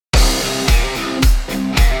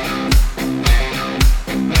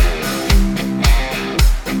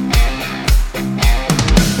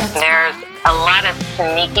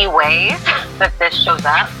sneaky ways that this shows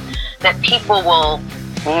up that people will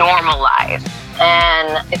normalize.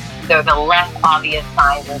 And they're the less obvious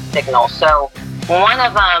signs and signals. So one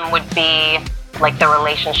of them would be like the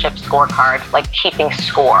relationship scorecard, like keeping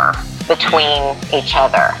score between each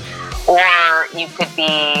other. Or you could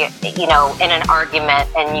be, in an argument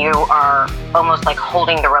and you are almost like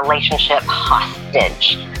holding the relationship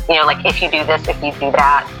hostage. Like if you do this, if you do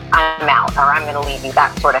that, I'm out, or I'm going to leave you,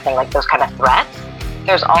 that sort of thing, like those kind of threats.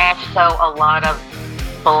 There's also a lot of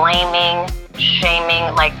blaming,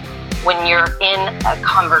 shaming, like when you're in a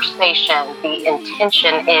conversation, the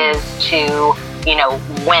intention is to,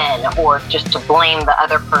 win or just to blame the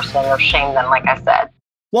other person or shame them, like I said.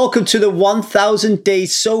 Welcome to the 1000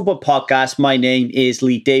 Days Sober podcast. My name is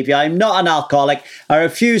Lee Davey. I'm not an alcoholic. I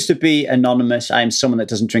refuse to be anonymous. I'm someone that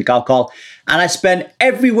doesn't drink alcohol. And I spend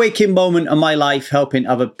every waking moment of my life helping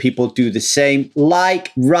other people do the same,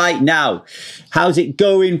 like right now. How's it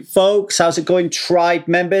going, folks? How's it going, Tribe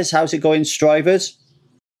members? How's it going, Strivers?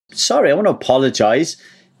 Sorry, I want to apologize.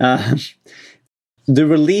 The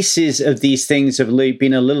releases of these things have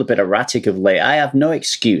been a little bit erratic of late. I have no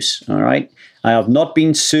excuse, all right? I have not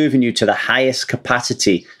been serving you to the highest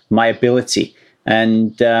capacity, my ability.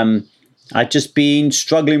 And I've just been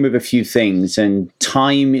struggling with a few things, and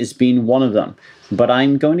time has been one of them. But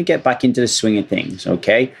I'm going to get back into the swing of things,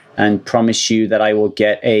 okay? And promise you that I will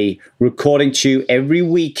get a recording to you every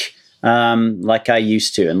week like I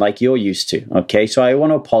used to and like you're used to, okay? So I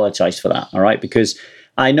want to apologize for that, all right? Because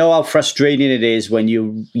I know how frustrating it is when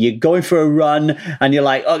you're going for a run and you're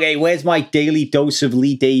like, okay, where's my daily dose of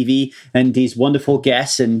Lee Davey and these wonderful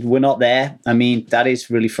guests, and we're not there. I mean, that is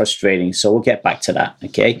really frustrating. So we'll get back to that,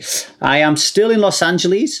 okay? I am still in Los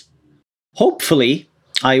Angeles. Hopefully,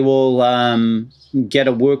 I will get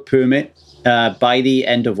a work permit by the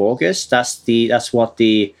end of August. That's what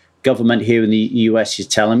the government here in the US is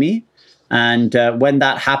telling me. And when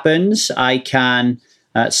that happens, I can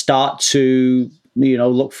start to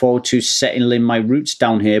look forward to settling my roots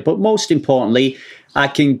down here. But most importantly, I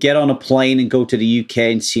can get on a plane and go to the UK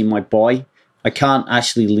and see my boy. I can't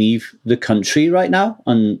actually leave the country right now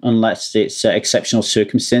unless it's exceptional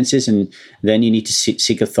circumstances, and then you need to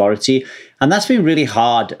seek authority. And that's been really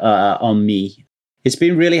hard on me. It's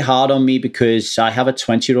been really hard on me because I have a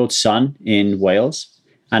 20-year-old son in Wales,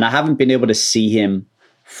 and I haven't been able to see him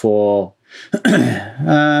for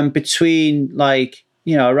between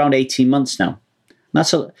around 18 months now.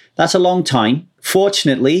 That's a long time.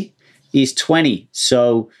 Fortunately, he's 20.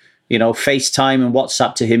 So, FaceTime and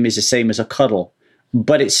WhatsApp to him is the same as a cuddle,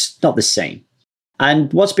 but it's not the same.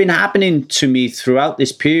 And what's been happening to me throughout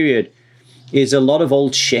this period is a lot of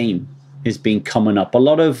old shame has been coming up. A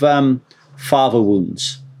lot of father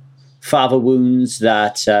wounds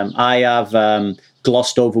that I have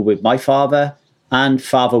glossed over with my father, and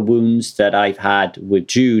father wounds that I've had with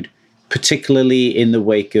Jude, particularly in the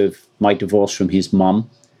wake of my divorce from his mum,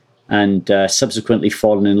 and subsequently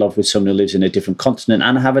falling in love with someone who lives in a different continent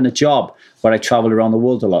and having a job where I travel around the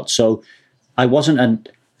world a lot. So I wasn't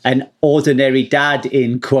an ordinary dad,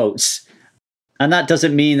 in quotes. And that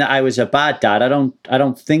doesn't mean that I was a bad dad. I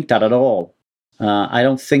don't think that at all. I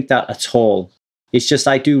don't think that at all. It's just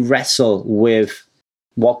I do wrestle with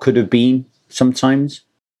what could have been sometimes.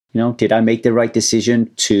 Did I make the right decision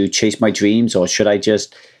to chase my dreams, or should I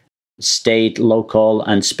just stayed local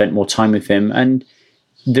and spent more time with him? And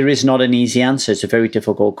there is not an easy answer. It's a very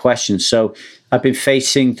difficult question. So I've been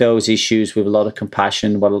facing those issues with a lot of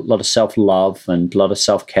compassion, a lot of self-love and a lot of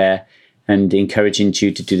self-care, and encouraging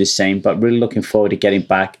you to do the same, but really looking forward to getting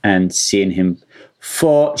back and seeing him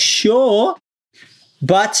for sure.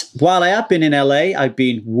 But while I have been in LA, I've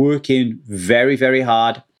been working very, very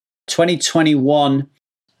hard. 2021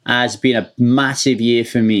 has been a massive year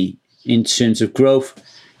for me in terms of growth.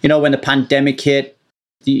 When the pandemic hit,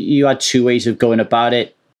 you had two ways of going about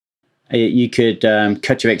it. You could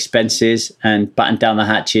cut your expenses and batten down the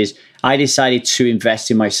hatches. I decided to invest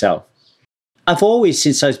in myself. I've always,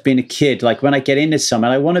 since I've been a kid, like when I get into something,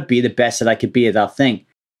 I want to be the best that I could be at that thing.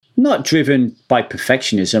 Not driven by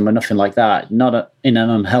perfectionism or nothing like that. Not in an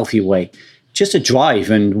unhealthy way. Just a drive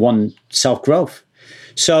and one self-growth.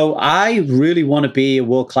 So I really want to be a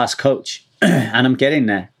world-class coach, and I'm getting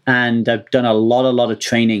there. And I've done a lot of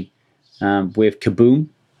training with Kaboom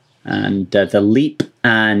and the Leap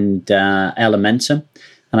and Elementum.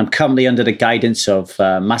 And I'm currently under the guidance of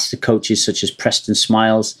master coaches such as Preston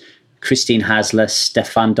Smiles, Christine Hasler,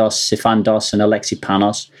 Sifandos, and Alexi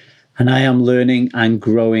Panos. And I am learning and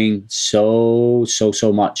growing so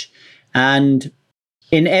much. And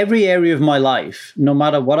in every area of my life, no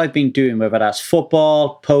matter what I've been doing, whether that's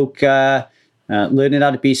football, poker, learning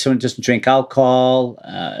how to be someone who doesn't drink alcohol,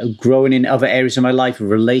 growing in other areas of my life,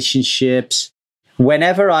 relationships.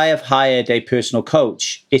 Whenever I have hired a personal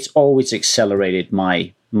coach, it's always accelerated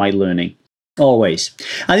my learning. Always.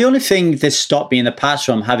 And the only thing that stopped me in the past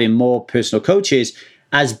from having more personal coaches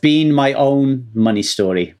has been my own money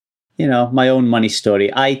story. My own money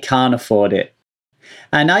story. I can't afford it.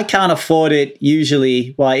 And I can't afford it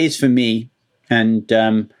usually. Well, it is for me. And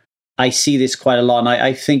I see this quite a lot. And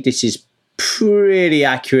I think this is pretty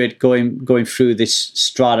accurate going through this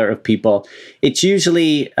strata of people. It's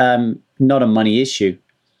usually not a money issue.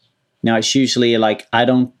 Now, it's usually like, I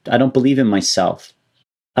don't believe in myself.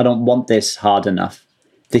 I don't want this hard enough.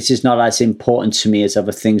 This is not as important to me as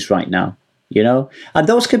other things right now, And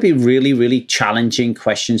those could be really, really challenging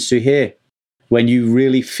questions to hear when you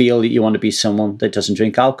really feel that you want to be someone that doesn't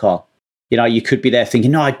drink alcohol. You could be there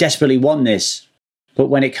thinking, no, I desperately want this. But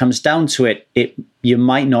when it comes down to it, you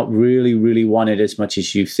might not really, really want it as much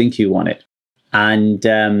as you think you want it. And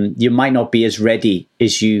you might not be as ready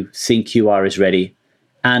as you think you are as ready.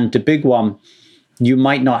 And the big one, you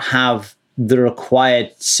might not have the required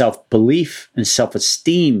self-belief and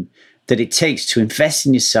self-esteem that it takes to invest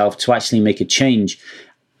in yourself to actually make a change.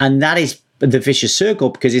 And that is the vicious circle,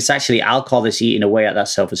 because it's actually alcohol that's eating away at that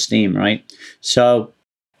self-esteem, right? So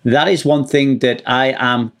that is one thing that I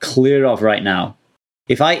am clear of right now.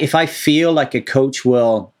 If I feel like a coach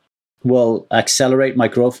will accelerate my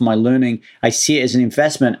growth and my learning, I see it as an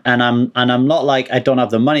investment, and I'm not like, I don't have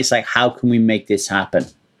the money. It's like, how can we make this happen?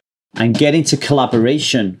 And get into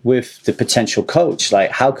collaboration with the potential coach. Like,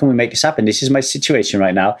 how can we make this happen? This is my situation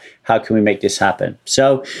right now. How can we make this happen?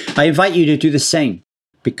 So I invite you to do the same,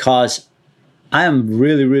 because I am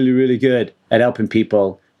really, really, really good at helping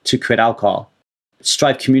people to quit alcohol.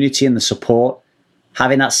 Strive community and the support,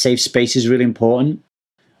 having that safe space is really important.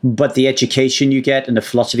 But the education you get and the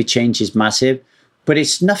philosophy change is massive. But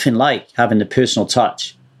it's nothing like having the personal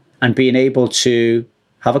touch and being able to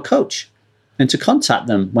have a coach and to contact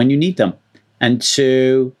them when you need them, and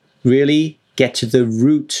to really get to the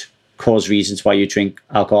root cause reasons why you drink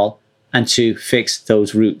alcohol and to fix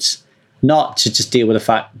those roots, not to just deal with the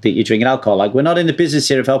fact that you're drinking alcohol. Like, we're not in the business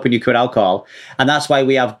here of helping you quit alcohol. And that's why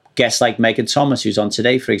we have guests like Megan Thomas, who's on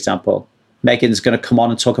today, for example. Megan's going to come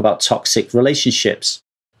on and talk about toxic relationships.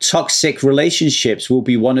 Toxic relationships will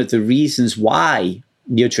be one of the reasons why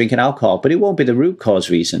you're drinking alcohol, but it won't be the root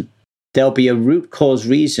cause reason. There'll be a root cause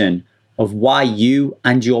reason of why you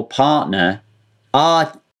and your partner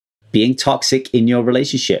are being toxic in your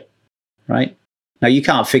relationship, right? Now, you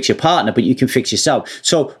can't fix your partner, but you can fix yourself.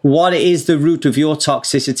 So what is the root of your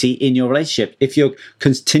toxicity in your relationship? If you're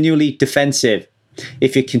continually defensive,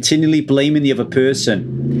 if you're continually blaming the other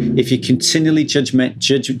person, if you're continually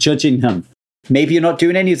judging them, maybe you're not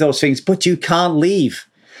doing any of those things, but you can't leave.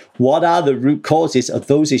 What are the root causes of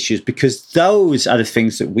those issues? Because those are the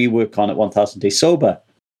things that we work on at 1000 Days Sober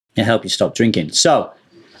and help you stop drinking. So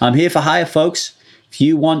I'm here for hire, folks. If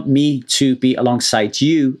you want me to be alongside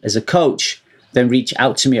you as a coach, then reach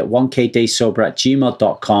out to me at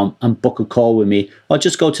 1kdaysober@gmail.com and book a call with me, or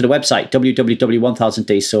just go to the website,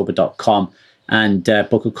 www.1000daysober.com, and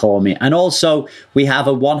book a call with me. And also, we have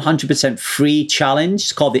a 100% free challenge.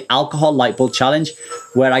 It's called the Alcohol Lightbulb Challenge,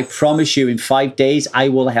 where I promise you in 5 days, I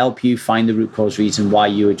will help you find the root cause reason why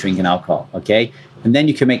you are drinking alcohol, okay? And then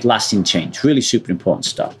you can make lasting change. Really super important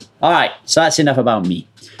stuff. All right, so that's enough about me.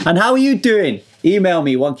 And how are you doing? Email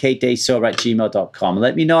me, 1kdaysober@gmail.com.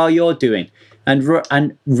 Let me know how you're doing. And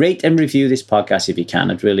rate and review this podcast if you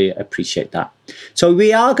can. I'd really appreciate that. So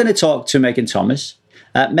we are going to talk to Megan Thomas.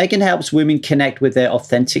 Megan helps women connect with their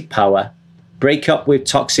authentic power, break up with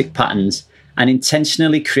toxic patterns, and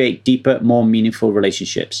intentionally create deeper, more meaningful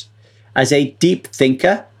relationships. As a deep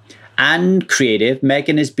thinker and creative,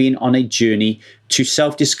 Megan has been on a journey to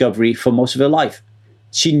self-discovery for most of her life.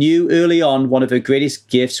 She knew early on one of her greatest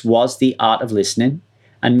gifts was the art of listening,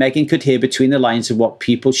 and Megan could hear between the lines of what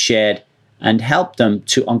people shared and help them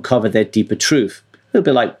to uncover their deeper truth. A little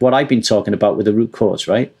bit like what I've been talking about with the root cause,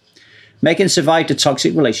 right? Megan survived a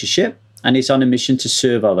toxic relationship and is on a mission to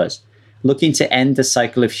serve others, looking to end the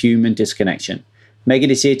cycle of human disconnection. Megan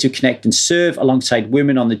is here to connect and serve alongside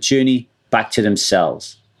women on the journey back to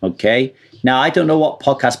themselves, okay? Now, I don't know what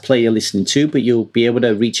podcast player you're listening to, but you'll be able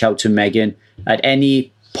to reach out to Megan at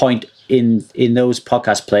any point in those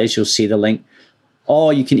podcast players. You'll see the link.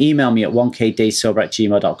 Or you can email me at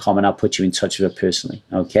 1kdaysober@gmail.com and I'll put you in touch with her personally,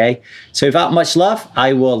 okay? So without much love,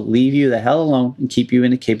 I will leave you the hell alone and keep you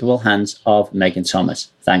in the capable hands of Megan Thomas.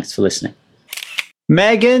 Thanks for listening.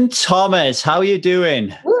 Megan Thomas, how are you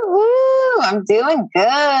doing? Woo-hoo, I'm doing good.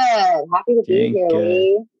 Happy to be here,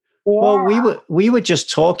 Lee. Well, we were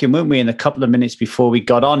just talking, weren't we, in a couple of minutes before we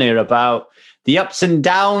got on here about the ups and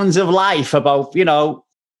downs of life, about,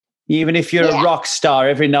 even if you're a rock star,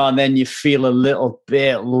 every now and then you feel a little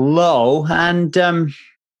bit low. And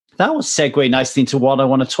that will segue nicely into what I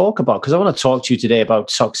want to talk about, because I want to talk to you today about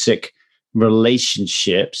toxic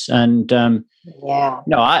relationships. And,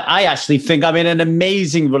 I actually think I'm in an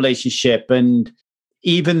amazing relationship. And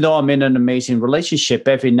even though I'm in an amazing relationship,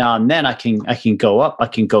 every now and then I can go up, I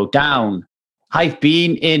can go down. I've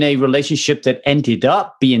been in a relationship that ended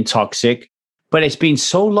up being toxic, but it's been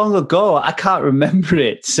so long ago, I can't remember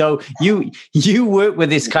it. So you work with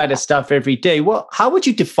this kind of stuff every day. How would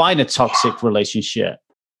you define a toxic relationship?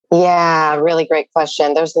 Yeah, really great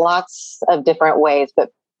question. There's lots of different ways, but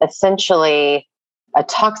essentially a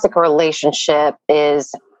toxic relationship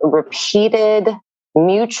is repeated,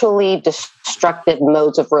 mutually destructive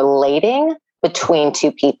modes of relating between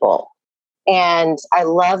two people. And I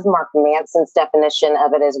love Mark Manson's definition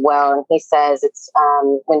of it as well. And he says it's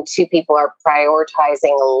when two people are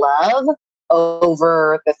prioritizing love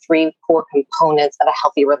over the three core components of a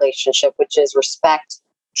healthy relationship, which is respect,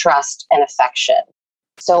 trust, and affection.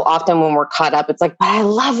 So often when we're caught up, it's like, but I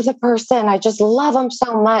love the person. I just love them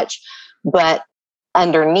so much. But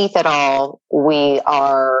underneath it all, we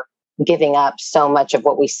are giving up so much of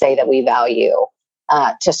what we say that we value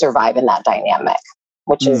to survive in that dynamic,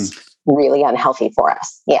 which is really unhealthy for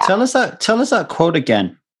us. Yeah. Tell us that quote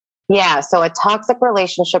again. Yeah. So a toxic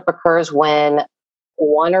relationship occurs when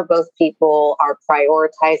one or both people are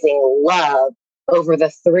prioritizing love over the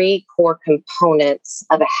three core components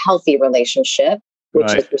of a healthy relationship,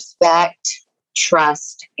 which is respect,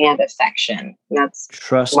 trust, and affection. That's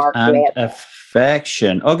trust Mark and Manson.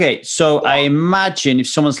 Affection. Okay, so I imagine if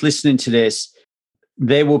someone's listening to this,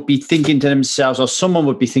 they will be thinking to themselves, or someone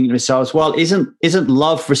would be thinking to themselves, well, isn't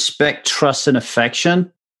love, respect, trust, and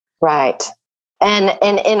affection? Right. And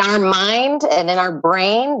in our mind and in our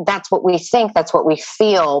brain, that's what we think, that's what we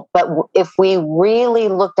feel. But if we really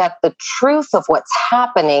looked at the truth of what's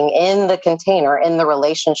happening in the container, in the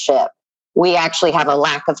relationship, we actually have a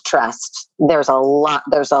lack of trust. There's a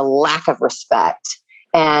lack of respect,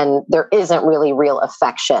 and there isn't really real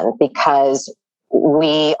affection because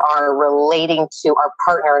we are relating to our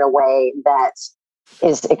partner in a way that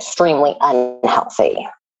is extremely unhealthy.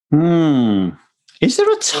 Is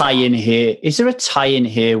there a tie-in here? Is there a tie-in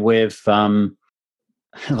here with,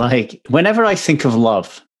 like, whenever I think of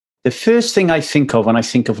love, the first thing I think of when I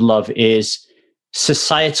think of love is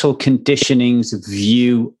societal conditioning's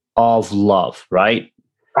view of love, right?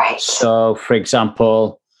 Right. So, for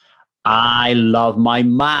example, I love my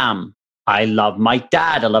mom. I love my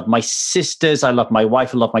dad. I love my sisters. I love my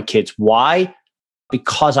wife. I love my kids. Why?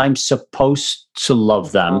 Because I'm supposed to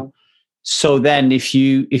love them. So then if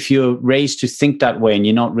you're raised to think that way and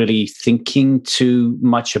you're not really thinking too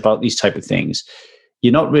much about these type of things,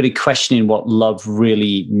 you're not really questioning what love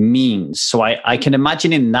really means. So I can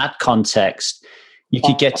imagine in that context, you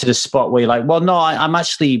could get to the spot where you're like, well, no, I'm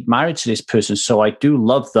actually married to this person, so I do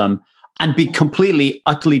love them, and be completely,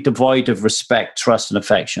 utterly devoid of respect, trust, and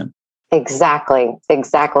affection. Exactly.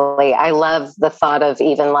 I love the thought of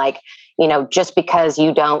even like, just because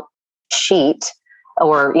you don't cheat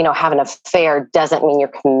or, have an affair doesn't mean you're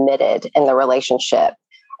committed in the relationship.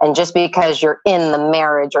 And just because you're in the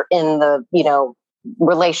marriage or in the,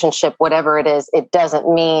 relationship, whatever it is, it doesn't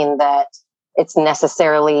mean that it's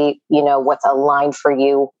necessarily, what's aligned for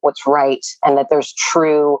you, what's right, and that there's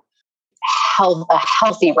true a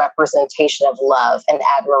healthy representation of love and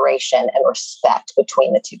admiration and respect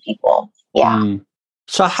between the two people. Yeah.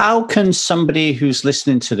 So how can somebody who's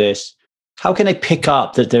listening to this, how can they pick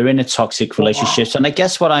up that they're in a toxic relationship? Yeah. And I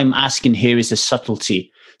guess what I'm asking here is a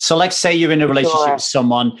subtlety. So let's say you're in a relationship with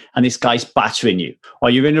someone and this guy's battering you,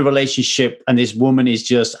 or you're in a relationship and this woman is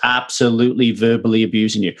just absolutely verbally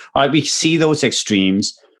abusing you. All right, we see those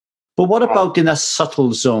extremes. But what about in a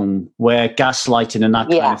subtle zone where gaslighting and that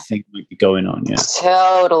kind of thing might be going on? Yeah,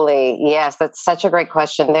 totally. Yes, that's such a great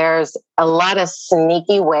question. There's a lot of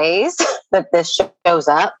sneaky ways that this shows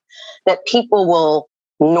up that people will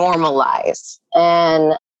normalize.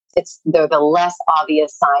 And they're the less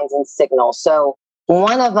obvious signs and signals. So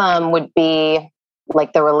one of them would be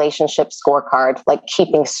like the relationship scorecard, like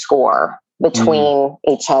keeping score between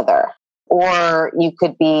each other. Or you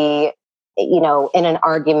could be in an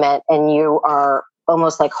argument and you are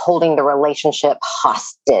almost like holding the relationship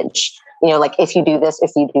hostage, like if you do this,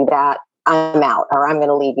 if you do that, I'm out, or I'm going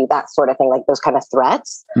to leave you, that sort of thing, like those kind of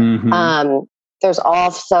threats. There's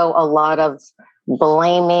also a lot of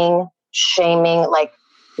blaming, shaming, like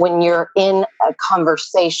when you're in a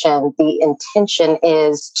conversation, the intention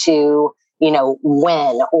is to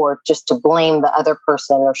win, or just to blame the other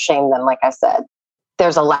person or shame them. Like I said,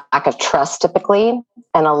 there's a lack of trust typically,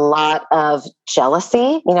 and a lot of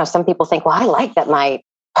jealousy. Some people think, well, I like that my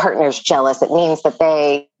partner's jealous. It means that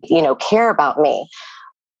they, care about me.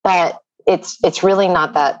 But it's really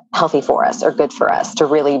not that healthy for us or good for us to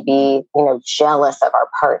really be, jealous of our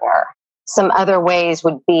partner. Some other ways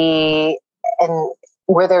would be, and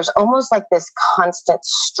where there's almost like this constant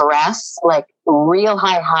stress, like real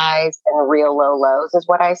high highs and real low lows is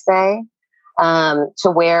what I say,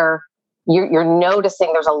 to where you're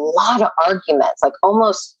noticing there's a lot of arguments, like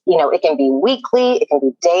almost, it can be weekly, it can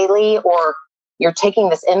be daily, or you're taking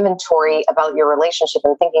this inventory about your relationship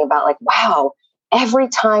and thinking about like, wow, every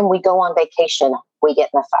time we go on vacation, we get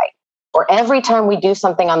in a fight. Or every time we do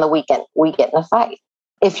something on the weekend, we get in a fight.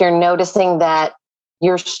 If you're noticing that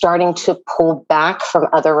you're starting to pull back from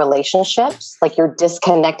other relationships, like you're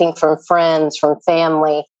disconnecting from friends, from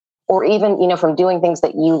family, or even, from doing things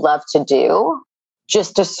that you love to do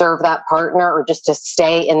just to serve that partner or just to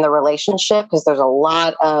stay in the relationship, because there's a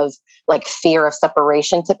lot of like fear of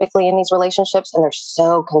separation typically in these relationships, and they're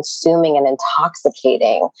so consuming and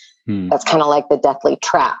intoxicating. That's kind of like the deathly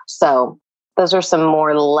trap. So those are some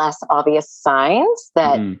more or less obvious signs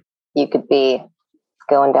that you could be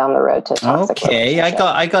going down the road to toxic relationship.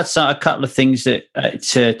 I got a couple of things that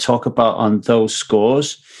to talk about on those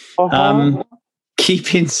scores.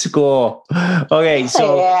 Keeping score. Okay,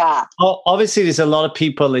 so obviously there's a lot of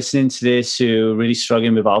people listening to this who are really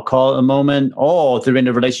struggling with alcohol at the moment, or they're in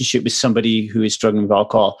a relationship with somebody who is struggling with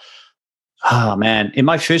alcohol. Oh man, in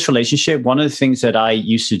my first relationship, one of the things that I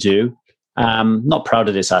used to do, not proud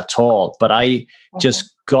of this at all, but I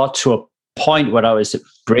just got to a point where I was at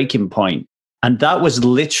breaking point. And that was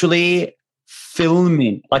literally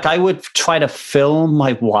filming. Like I would try to film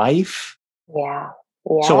my wife. Yeah.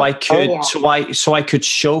 So I could, so I could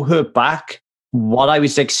show her back what I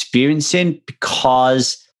was experiencing,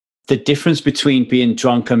 because the difference between being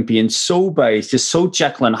drunk and being sober is just so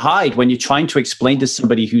Jekyll and Hyde. When you're trying to explain to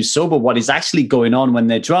somebody who's sober what is actually going on when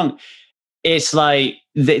they're drunk, it's like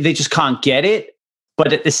they just can't get it.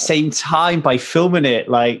 But at the same time, by filming it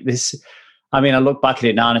like this, I mean, I look back at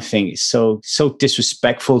it now and I think it's so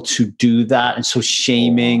disrespectful to do that, and so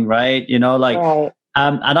shaming, right? Right.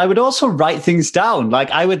 And I would also write things down. Like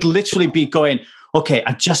I would literally be going, okay,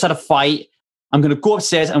 I just had a fight. I'm going to go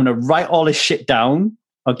upstairs. I'm going to write all this shit down.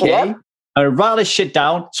 Okay. Yep. I write all this shit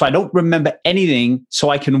down so I don't remember anything so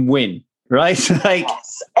I can win. Right. Like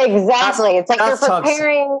yes, exactly. It's like you're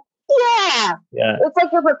preparing. Yeah. It's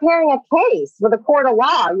like you're preparing a case with a court of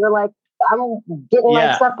law. You're like, I'm getting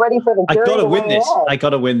my stuff ready for the jury. I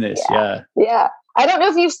got to win this. Yeah. Yeah. I don't know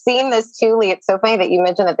if you've seen this too, Lee. It's so funny that you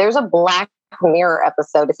mentioned that there's a Black Mirror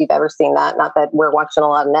episode, if you've ever seen that. Not that we're watching a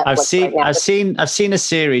lot of Netflix I've seen a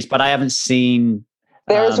series, but I haven't seen.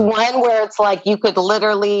 There's one where it's like you could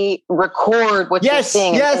literally record what you're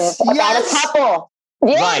seeing. Yes, about a couple.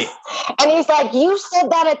 Yes. Right. And he's like, you said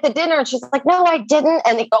that at the dinner. And she's like, no, I didn't.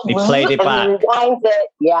 And he played it back. And rewinds it.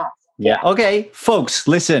 Yeah. Yeah. Okay, folks,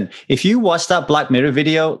 listen, if you watched that Black Mirror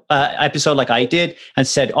video episode like I did and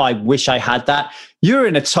said, oh, I wish I had that, you're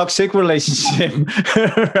in a toxic relationship,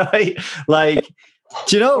 right? Like,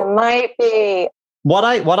 do you know? It might be. What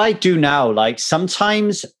I do now, like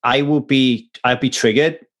sometimes I'll be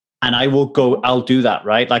triggered and I'll do that,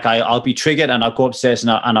 right? Like I'll be triggered and I'll go upstairs and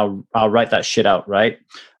I'll write that shit out, right?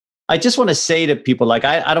 I just want to say to people, like,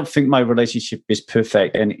 I don't think my relationship is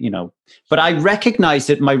perfect. And, but I recognize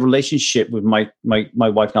that my relationship with my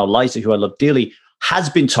wife now, Liza, who I love dearly, has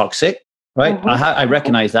been toxic, right? I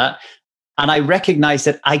recognize that. And I recognize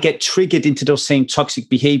that I get triggered into those same toxic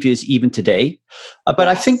behaviors even today. But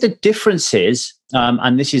I think the difference is,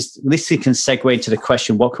 and this can segue into the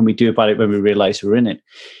question, what can we do about it when we realize we're in it?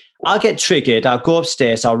 I'll get triggered. I'll go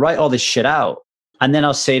upstairs. I'll write all this shit out. And then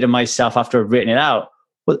I'll say to myself after I've written it out,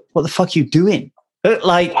 what the fuck are you doing?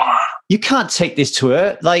 Like, you can't take this to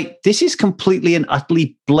her. Like, this is completely and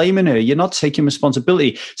utterly blaming her. You're not taking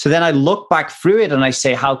responsibility. So then I look back through it and I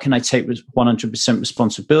say, how can I take 100%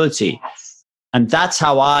 responsibility? Yes. And that's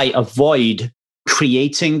how I avoid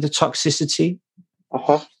creating the toxicity.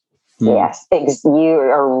 Yes, you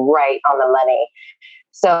are right on the money.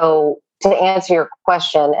 So to answer your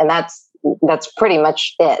question, and that's pretty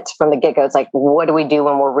much it from the get-go. It's like, what do we do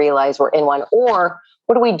when we realize we're in one? Or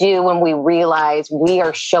what do we do when we realize we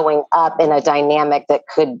are showing up in a dynamic that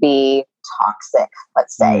could be toxic,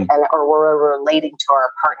 let's say, or we're relating to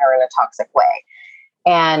our partner in a toxic way?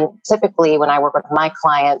 And typically when I work with my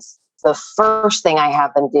clients, the first thing I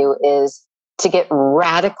have them do is to get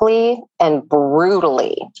radically and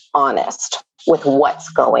brutally honest with what's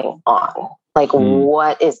going on. like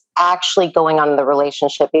what is actually going on in the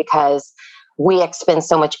relationship, because we expend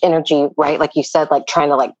so much energy, right? Like you said, like trying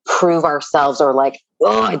to like prove ourselves, or like,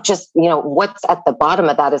 oh, I just, what's at the bottom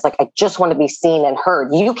of that is like, I just want to be seen and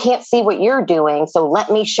heard. You can't see what you're doing, so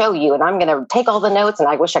let me show you. And I'm going to take all the notes, and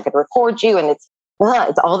I wish I could record you. And it's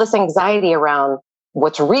all this anxiety around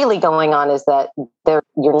what's really going on is that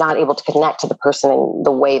you're not able to connect to the person in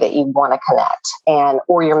the way that you want to connect,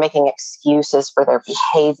 or you're making excuses for their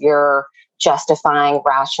behavior, justifying,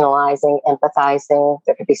 rationalizing, empathizing.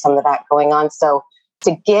 There could be some of that going on. So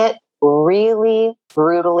to get really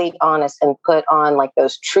brutally honest and put on like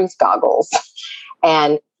those truth goggles,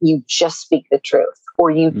 and you just speak the truth, or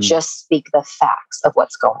you just speak the facts of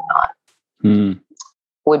what's going on,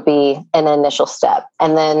 would be an initial step.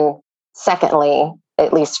 And then secondly,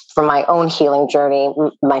 at least for my own healing journey,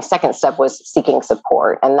 my second step was seeking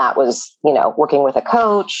support. And that was, working with a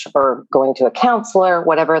coach or going to a counselor,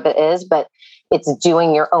 whatever that is, but it's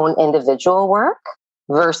doing your own individual work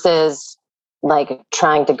versus like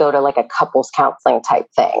trying to go to like a couples counseling type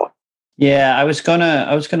thing. Yeah, I was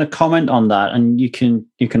gonna comment on that, and you can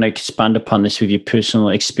expand upon this with your personal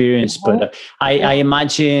experience. But I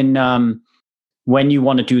imagine when you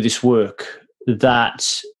want to do this work,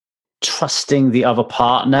 that trusting the other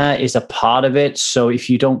partner is a part of it. So if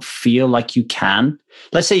you don't feel like you can,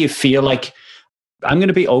 let's say you feel like, I'm going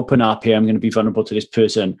to be open up here, I'm going to be vulnerable to this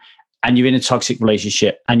person, and you're in a toxic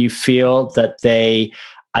relationship and you feel that they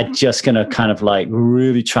are just going to kind of like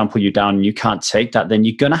really trample you down and you can't take that, then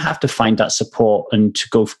you're going to have to find that support and to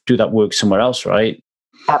go do that work somewhere else, right?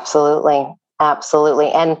 Absolutely.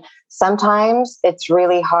 Absolutely. And sometimes it's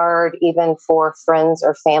really hard even for friends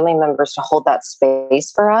or family members to hold that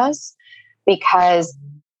space for us, because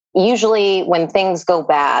usually when things go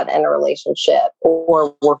bad in a relationship,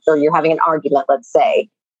 or you're having an argument, let's say,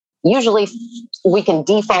 usually we can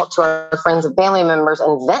default to our friends and family members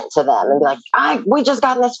and vent to them and be like, we just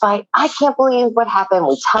got in this fight. I can't believe what happened.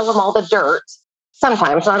 We tell them all the dirt.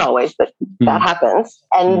 Sometimes, not always, but that happens.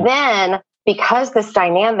 And then because this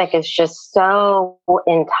dynamic is just so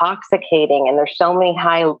intoxicating and there's so many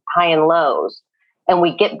high and lows, and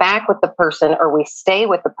we get back with the person or we stay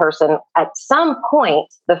with the person, at some point,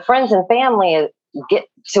 the friends and family get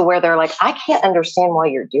to where they're like, I can't understand why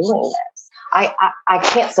you're doing this. I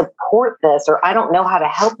can't support this, or I don't know how to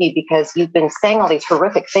help you because you've been saying all these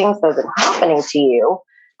horrific things that have been happening to you.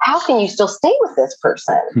 How can you still stay with this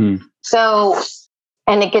person? So,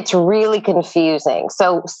 and it gets really confusing.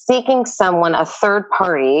 So seeking someone, a third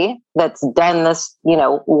party that's done this,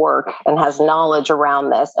 work and has knowledge around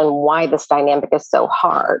this and why this dynamic is so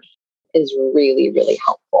hard is really, really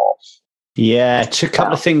helpful. Yeah, a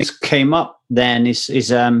couple of things came up then is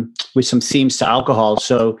with some themes to alcohol.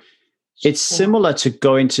 So it's similar to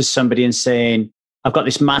going to somebody and saying, I've got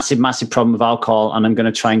this massive, massive problem with alcohol and I'm going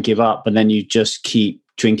to try and give up, but then you just keep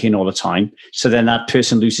drinking all the time. So then that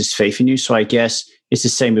person loses faith in you. So I guess it's the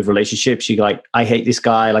same with relationships. You're like, I hate this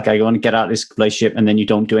guy. Like, I want to get out of this relationship, and then you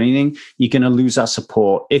don't do anything. You're going to lose that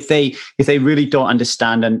support. If they really don't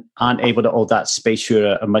understand and aren't able to hold that space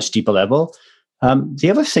for a much deeper level. The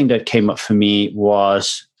other thing that came up for me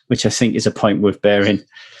was, which I think is a point worth bearing,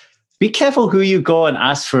 be careful who you go and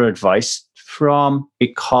ask for advice from,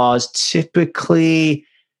 because typically,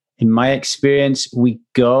 in my experience, we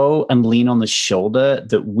go and lean on the shoulder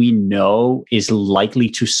that we know is likely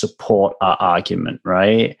to support our argument,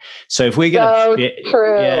 right? So if we're gonna,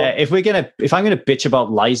 if I'm gonna bitch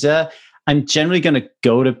about Liza, I'm generally gonna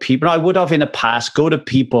go to people. I would have in the past go to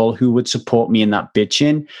people who would support me in that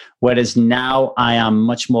bitching, whereas now I am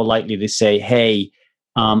much more likely to say, hey,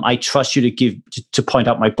 I trust you to point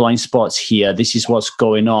out my blind spots here. This is what's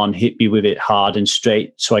going on. Hit me with it hard and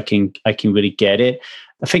straight so I can really get it.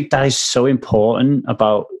 I think that is so important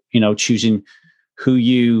about, choosing who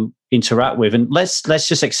you interact with. And let's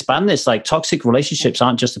just expand this. Like, toxic relationships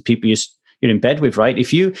aren't just the people you're in bed with, right?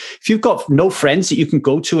 If you've got no friends that you can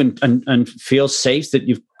go to and feel safe that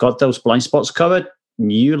you've got those blind spots covered,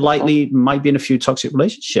 you likely might be in a few toxic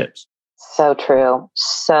relationships. So true.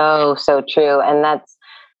 So true. And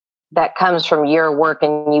that comes from your work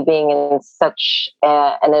and you being in such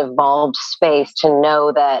an evolved space to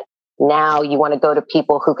know that now you want to go to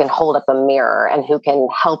people who can hold up a mirror and who can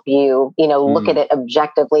help you, look at it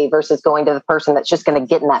objectively versus going to the person that's just going to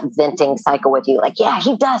get in that venting cycle with you. Like, yeah,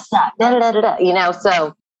 he does suck.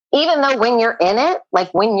 So even though when you're in it,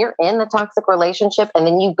 like when you're in the toxic relationship and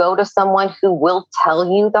then you go to someone who will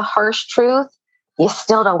tell you the harsh truth, you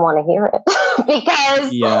still don't want to hear it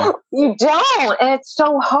because you don't. And it's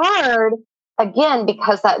so hard, again,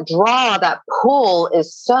 because that pull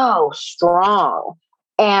is so strong.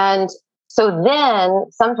 And So then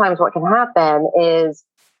sometimes what can happen is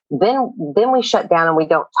then we shut down and we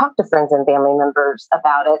don't talk to friends and family members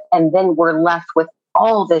about it. And then we're left with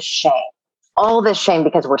all this shame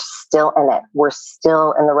because we're still in it. We're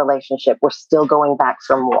still in the relationship. We're still going back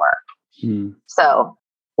for more. So,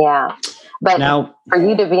 yeah. But now, for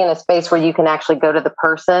you to be in a space where you can actually go to the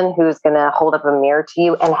person who's going to hold up a mirror to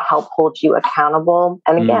you and help hold you accountable.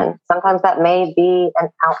 And again, sometimes that may be an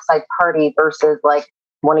outside party versus like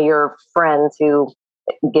one of your friends who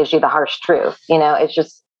gives you the harsh truth. It's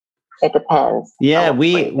just, it depends. Yeah,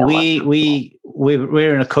 we're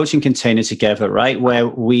in a coaching container together, right?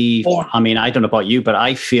 Where I mean, I don't know about you, but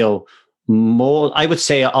I feel more, I would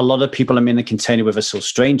say a lot of people I'm in the container with are still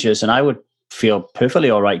strangers, and I would feel perfectly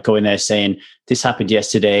all right going there saying, this happened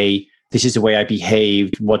yesterday, this is the way I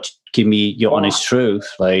behaved, give me your honest truth.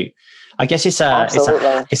 Like, I guess it's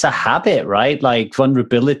a habit, right? Like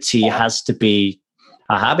vulnerability has to be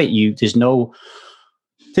a habit.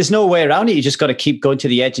 There's no way around it. You just got to keep going to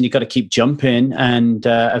the edge and you got to keep jumping, and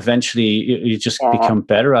eventually you just become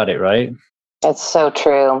better at it, right? It's so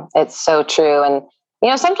true. It's so true. And,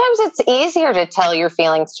 sometimes it's easier to tell your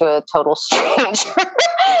feelings to a total stranger. Or,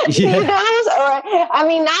 I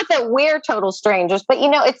mean, not that we're total strangers, but,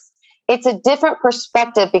 it's a different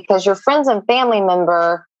perspective because your friends and family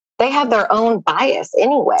member, they have their own bias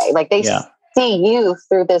anyway. Like they see you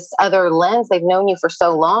through this other lens. They've known you for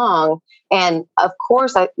so long. And of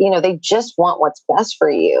course, they just want what's best for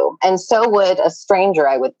you. And so would a stranger,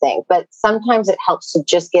 I would think. But sometimes it helps to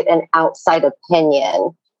just get an outside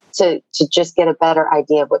opinion to just get a better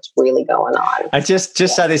idea of what's really going on. I just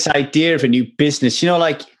had this idea of a new business,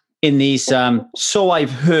 like in these, so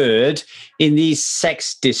I've heard in these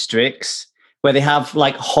sex districts where they have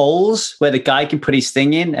like holes where the guy can put his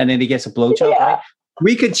thing in and then he gets a blowjob, right?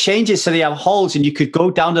 We could change it so they have holes and you could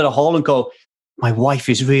go down to the hole and go, my wife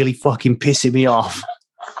is really fucking pissing me off.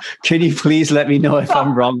 Can you please let me know if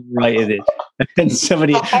I'm wrong right in it? And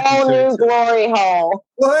somebody, a whole new glory hole.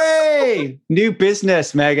 Hey, new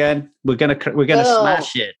business, Megan. We're gonna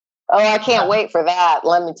smash it. Oh, I can't wait for that.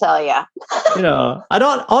 Let me tell you. And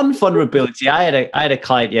on vulnerability, I had a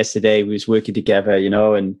client yesterday. We was working together,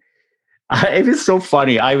 and it was so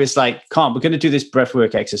funny. I was like, "Come, we're going to do this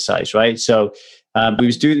breathwork exercise, right?" So we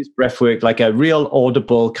was doing this breathwork, like a real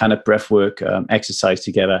audible kind of breathwork exercise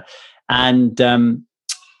together. And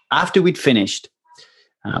after we'd finished,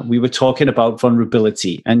 we were talking about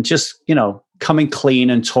vulnerability and just, coming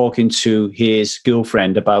clean and talking to his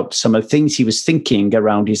girlfriend about some of the things he was thinking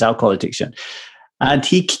around his alcohol addiction. And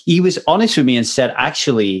he was honest with me and said,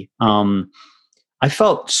 actually, I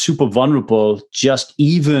felt super vulnerable just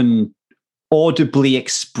even audibly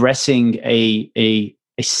expressing a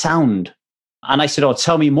sound. And I said, oh,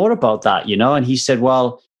 tell me more about that, And he said,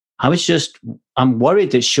 well, I'm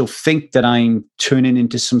worried that she'll think that I'm turning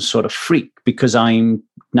into some sort of freak because I'm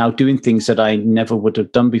now doing things that I never would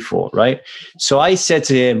have done before, right? So I said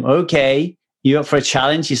to him, okay, you up for a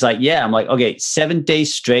challenge? He's like, yeah. I'm like, okay, 7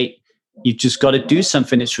 days straight. You've just got to do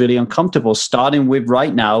something that's really uncomfortable. Starting with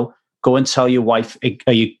right now, go and tell your wife,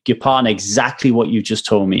 your partner exactly what you just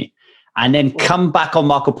told me. And then come back on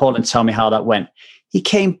Marco Polo and tell me how that went. He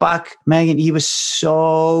came back, Megan,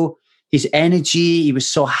 his energy, he was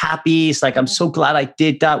so happy. He's like, I'm so glad I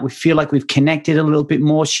did that. We feel like we've connected a little bit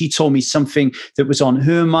more. She told me something that was on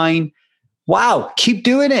her mind. Wow, keep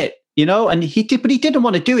doing it, And he did, but he didn't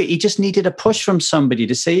want to do it. He just needed a push from somebody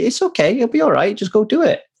to say, it's okay, it'll be all right. Just go do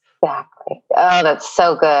it. Exactly. Oh, that's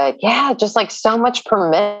so good. Yeah, just like so much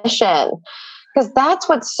permission. Because that's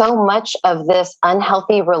what so much of this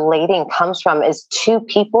unhealthy relating comes from is two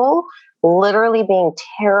people literally being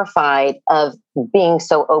terrified of being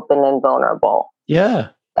so open and vulnerable. Yeah.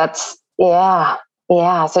 Yeah.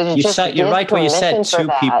 So you're right when you said two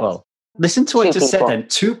people. Listen to what you just said then.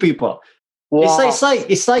 Two people. Yes.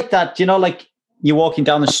 It's like that, like you're walking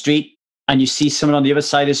down the street and you see someone on the other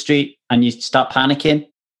side of the street and you start panicking.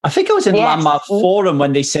 I think I was in Landmark Forum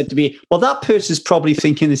when they said to me, well, that person's probably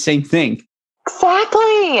thinking the same thing.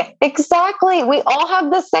 Exactly. We all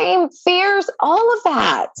have the same fears, all of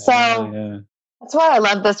that. So that's why I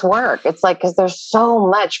love this work. It's like, because there's so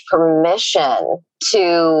much permission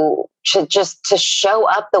to show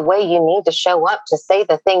up the way you need to show up, to say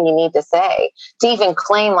the thing you need to say, to even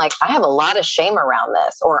claim like, I have a lot of shame around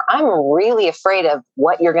this, or I'm really afraid of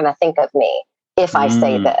what you're going to think of me if I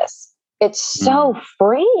say this. It's so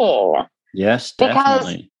freeing. Yes,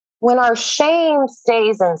 definitely. Because when our shame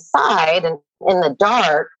stays inside and in the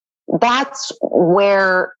dark, that's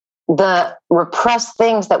where the repressed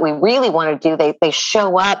things that we really want to do, they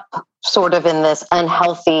show up sort of in this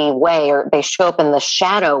unhealthy way, or they show up in the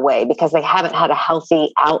shadow way because they haven't had a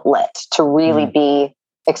healthy outlet to really be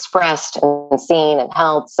expressed and seen and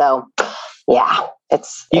held. So yeah,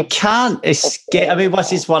 you can't escape. I mean,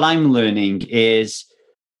 what I'm learning is,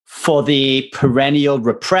 for the perennial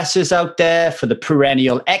repressors out there, for the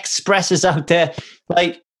perennial expressors out there,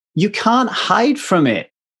 like, you can't hide from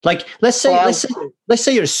it. Like, let's say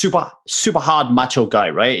you're a super hard macho guy,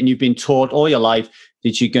 right? And you've been taught all your life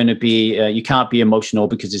that you're going to be, you can't be emotional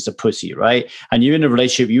because it's a pussy, right? And you're in a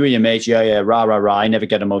relationship, you and your mate, rah, rah, rah, I never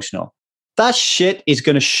get emotional. That shit is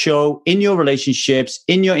going to show in your relationships,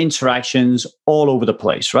 in your interactions, all over the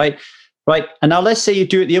place, right? Right. And now let's say you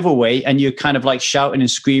do it the other way and you're kind of like shouting and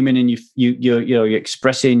screaming and you're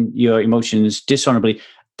expressing your emotions dishonorably.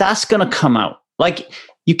 That's going to come out. Like,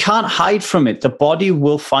 you can't hide from it. The body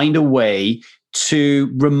will find a way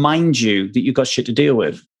to remind you that you've got shit to deal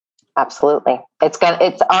with. Absolutely.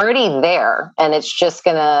 It's already there, and it's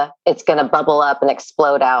gonna bubble up and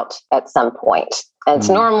explode out at some point. And it's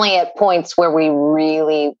normally at points where we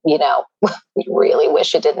really, we really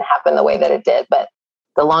wish it didn't happen the way that it did. But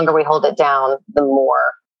the longer we hold it down, the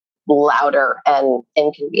more louder and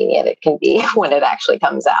inconvenient it can be when it actually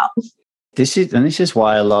comes out. This is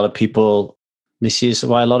why a lot of people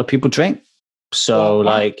drink. So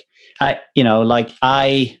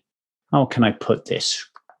how can I put this?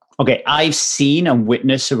 Okay, I've seen and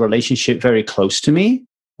witnessed a relationship very close to me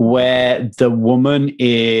where the woman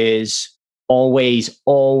is always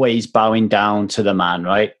bowing down to the man,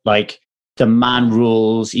 right? Like, the man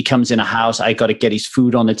rules. He comes in a house. I got to get his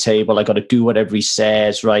food on the table. I got to do whatever he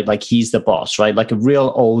says, right? Like, he's the boss, right? Like a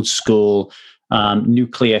real old school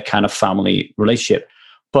nuclear kind of family relationship.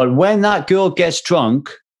 But when that girl gets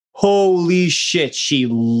drunk, holy shit, she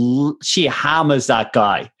hammers that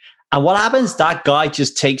guy. And what happens? That guy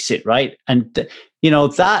just takes it, right? And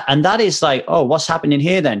that is like, oh, what's happening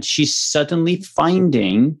here then? She's suddenly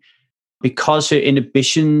finding, because her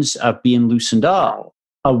inhibitions are being loosened up,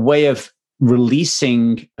 a way of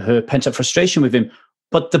releasing her pent-up frustration with him.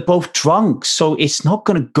 But they're both drunk, so it's not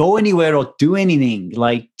going to go anywhere or do anything.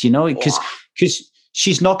 Like, because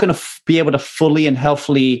she's not going to be able to fully and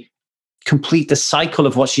healthily complete the cycle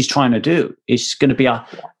of what she's trying to do. It's going to be a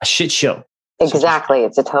shit show. Exactly.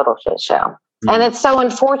 It's a total shit show. And it's so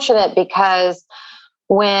unfortunate because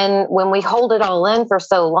when we hold it all in for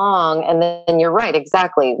so long, and then you're right,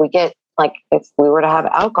 exactly. We get, like, if we were to have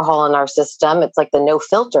alcohol in our system, it's like the no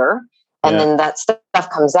filter. And then that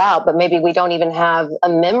stuff comes out, but maybe we don't even have a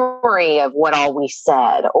memory of what all we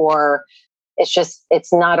said, or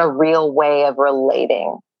it's not a real way of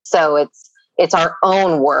relating. So it's our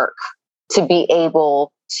own work to be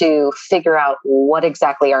able to figure out what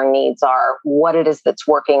exactly our needs are, what it is that's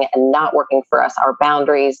working and not working for us, our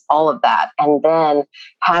boundaries, all of that. And then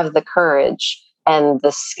have the courage and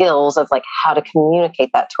the skills of like how to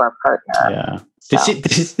communicate that to our partner. Yeah. So.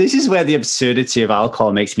 This is where the absurdity of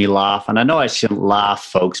alcohol makes me laugh. And I know I shouldn't laugh,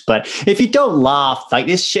 folks, but if you don't laugh, like,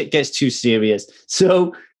 this shit gets too serious.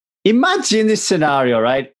 So imagine this scenario,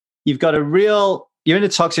 right? You're in a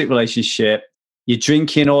toxic relationship. You're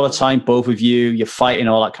drinking all the time, both of you. You're fighting,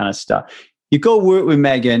 all that kind of stuff. You go work with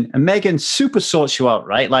Megan, and Megan super sorts you out,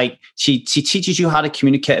 right? Like, she teaches you how to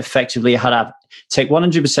communicate effectively, how to take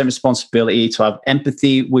 100% responsibility, to have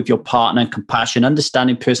empathy with your partner, compassion,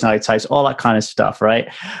 understanding personality types, all that kind of stuff,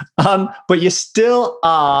 right? But you still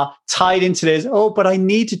are tied into this, but I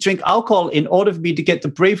need to drink alcohol in order for me to get the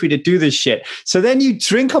bravery to do this shit. So then you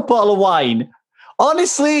drink a bottle of wine.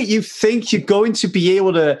 Honestly, you think you're going to be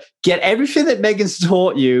able to get everything that Megan's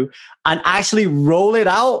taught you and actually roll it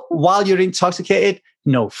out while you're intoxicated?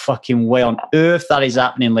 No fucking way on earth that is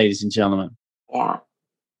happening, ladies and gentlemen. Yeah.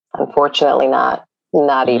 Unfortunately not.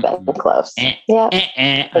 Not even close.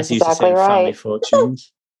 As used to say in Family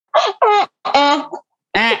Fortunes.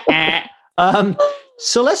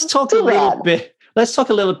 So let's talk a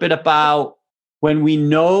little bit about when we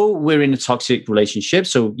know we're in a toxic relationship.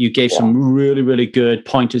 So you gave some really, really good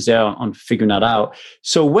pointers there on figuring that out.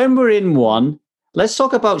 So when we're in one, let's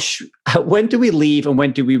talk about when do we leave and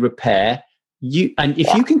when do we repair? You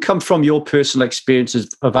can come from your personal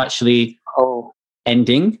experiences of actually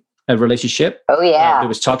ending a relationship. It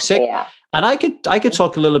was toxic. Yeah. And I could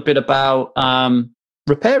talk a little bit about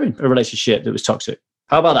repairing a relationship that was toxic.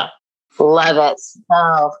 How about that? Love it.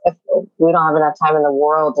 Oh, we don't have enough time in the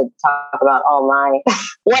world to talk about all my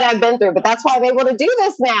what I've been through, but that's why I'm able to do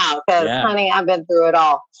this now, because honey, I've been through it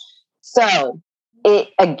all. So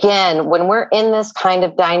again, when we're in this kind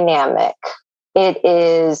of dynamic,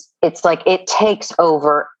 it's like it takes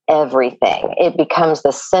over everything. It becomes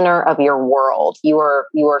the center of your world. You are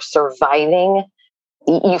surviving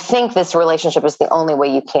you think this relationship is the only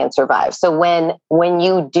way you can survive. So when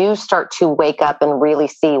you do start to wake up and really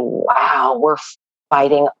see, wow, we're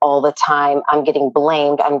fighting all the time. I'm getting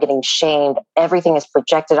blamed. I'm getting shamed. Everything is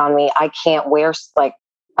projected on me. I can't wear,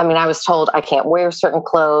 I was told I can't wear certain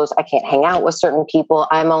clothes. I can't hang out with certain people.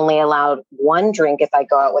 I'm only allowed one drink if I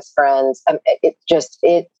go out with friends.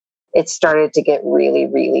 It started to get really,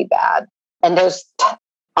 really bad. And there's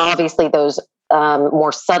obviously those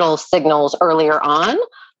more subtle signals earlier on,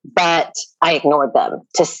 but I ignored them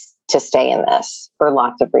to stay in this for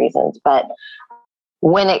lots of reasons. But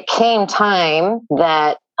when it came time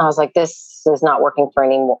that I was like, this is not working for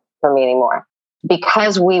me anymore,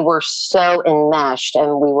 because we were so enmeshed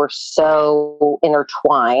and we were so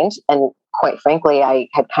intertwined. And quite frankly, I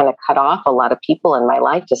had kind of cut off a lot of people in my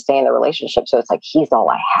life to stay in the relationship. So it's like, he's all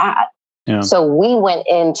I had. Yeah. So we went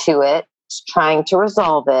into it trying to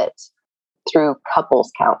resolve it through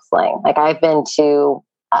couples counseling. Like I went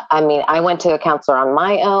to a counselor on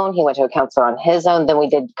my own. He went to a counselor on his own. Then we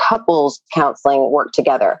did couples counseling work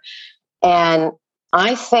together. And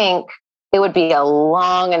I think it would be a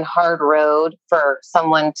long and hard road for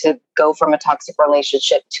someone to go from a toxic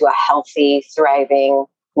relationship to a healthy, thriving,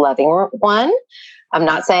 loving one. I'm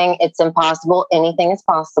not saying it's impossible. Anything is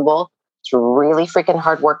possible. It's really freaking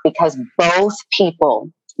hard work because both people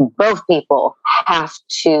have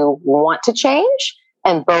to want to change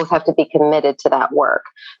and both have to be committed to that work.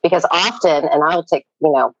 Because often, and I will take,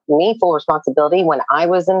 me full responsibility, when I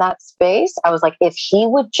was in that space, I was like, if he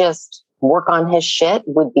would just work on his shit,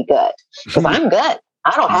 would be good. Because I'm good.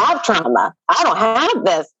 I don't have trauma. I don't have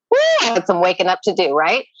this. I had some waking up to do,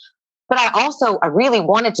 right? But I really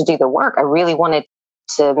wanted to do the work. I really wanted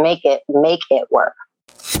to make it work.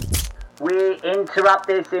 We interrupt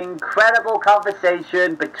this incredible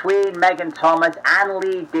conversation between Megan Thomas and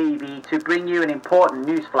Lee Davey to bring you an important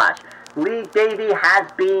news flash. Lee Davey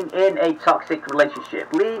has been in a toxic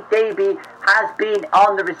relationship. Lee Davey has been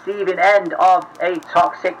on the receiving end of a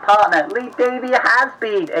toxic partner. Lee Davey has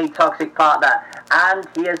been a toxic partner, and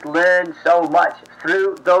he has learned so much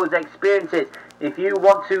through those experiences. If you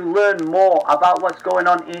want to learn more about what's going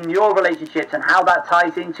on in your relationships and how that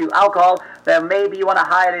ties into alcohol, then maybe you want to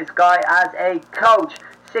hire this guy as a coach.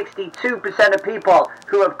 62% of people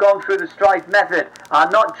who have gone through the Strive method are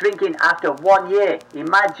not drinking after 1 year.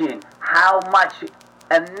 Imagine how much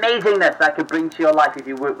amazingness that could bring to your life if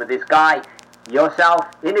you work with this guy, yourself,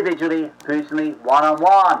 individually, personally,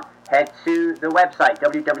 one-on-one. Head to the website,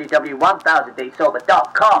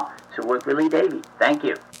 www.1000daysober.com, to work with Lee Davey. Thank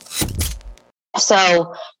you.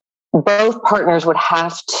 So both partners would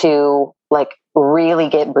have to really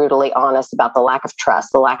get brutally honest about the lack of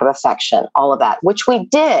trust, the lack of affection, all of that, which we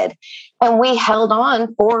did. And we held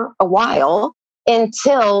on for a while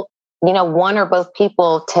until, one or both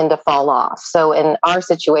people tend to fall off. So in our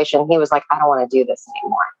situation, he was like, I don't want to do this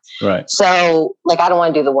anymore. Right. So I don't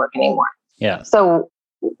want to do the work anymore. Yeah. So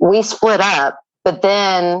we split up, but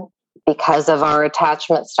then because of our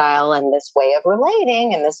attachment style and this way of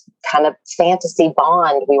relating and this kind of fantasy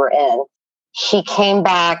bond we were in, he came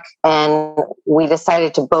back and we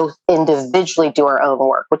decided to both individually do our own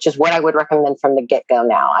work, which is what I would recommend from the get-go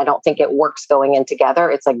now. I don't think it works going in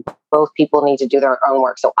together. It's like both people need to do their own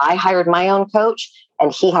work. So I hired my own coach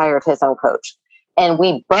and he hired his own coach. And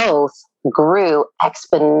we both grew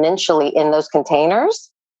exponentially in those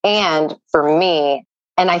containers. And for me,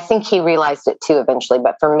 and I think he realized it too eventually,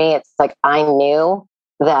 but for me, it's like I knew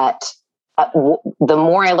that the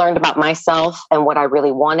more I learned about myself and what I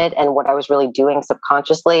really wanted and what I was really doing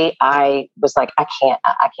subconsciously, I was like, I can't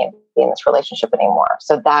be in this relationship anymore.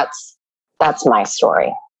 So that's my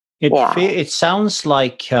story. It sounds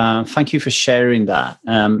like, thank you for sharing that.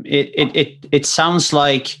 It sounds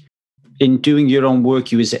like in doing your own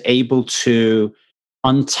work, you was able to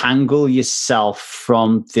untangle yourself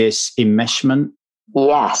from this enmeshment.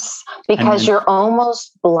 Yes, because you're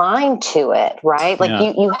almost blind to it, right?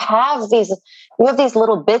 You have these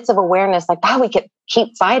little bits of awareness, we could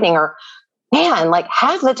keep fighting, or man,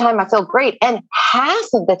 half the time I feel great, and half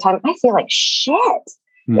of the time I feel like shit.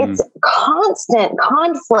 It's constant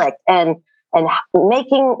conflict and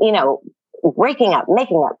making, breaking up,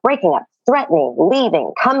 threatening,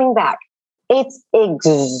 leaving, coming back. It's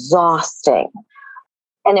exhausting.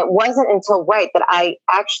 And it wasn't until that I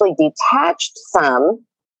actually detached some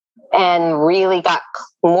and really got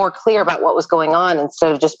more clear about what was going on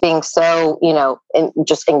instead of just being so,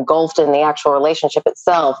 just engulfed in the actual relationship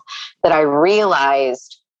itself, that I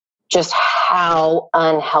realized just how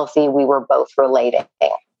unhealthy we were both relating.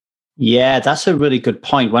 Yeah, that's a really good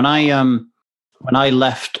point. When I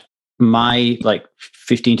left my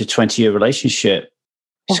 15 to 20 year relationship,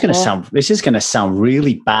 this is gonna sound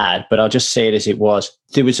really bad, but I'll just say it as it was.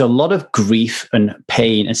 There was a lot of grief and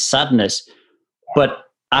pain and sadness, but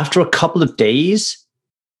after a couple of days,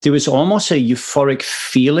 there was almost a euphoric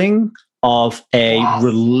feeling of a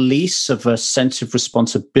release of a sense of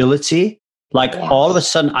responsibility. Like all of a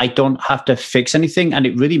sudden, I don't have to fix anything. And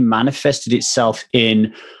it really manifested itself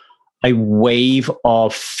in a wave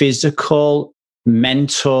of physical,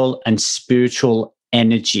 mental, and spiritual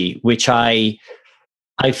energy, which I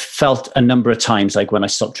felt a number of times, like when I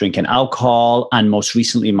stopped drinking alcohol and most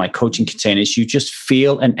recently in my coaching containers, you just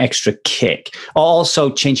feel an extra kick. Also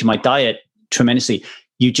changing my diet tremendously.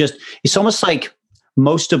 It's almost like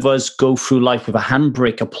most of us go through life with a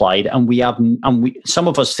handbrake applied and some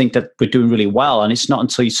of us think that we're doing really well. And it's not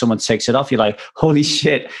until someone takes it off, you're like, holy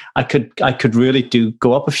shit, I could really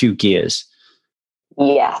go up a few gears.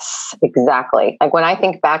 Yes, exactly. Like when I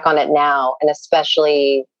think back on it now, and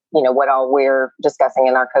especially, what all we're discussing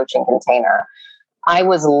in our coaching container, I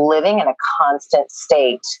was living in a constant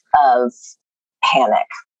state of panic,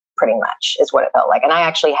 pretty much is what it felt like. And I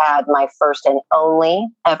actually had my first and only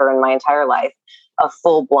ever in my entire life, a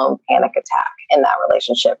full-blown panic attack in that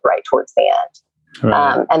relationship right towards the end.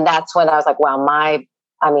 Right. And that's when I was like, wow, my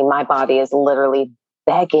body is literally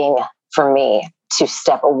begging for me to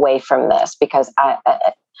step away from this because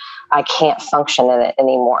I can't function in it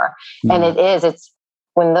anymore. Mm. And it's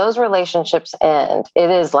when those relationships end, it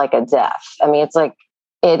is like a death. I mean, it's like,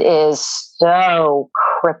 it is so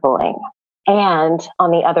crippling. And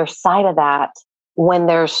on the other side of that, when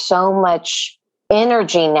there's so much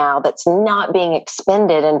energy now that's not being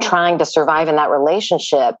expended and trying to survive in that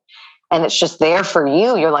relationship, and it's just there for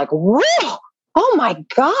you, you're like, whoa, oh my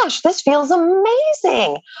gosh, this feels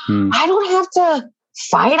amazing. I don't have to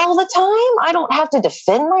fight all the time. I don't have to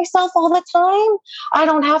defend myself all the time. I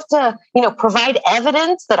don't have to, provide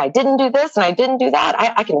evidence that I didn't do this and I didn't do that.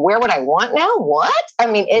 I can wear what I want now. What? I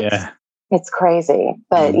mean, it's crazy,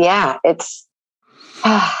 but it's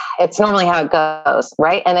normally how it goes,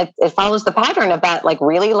 right? And it follows the pattern of that, like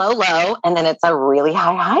really low, and then it's a really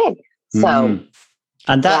high. So,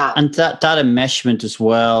 and that enmeshment as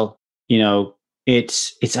well.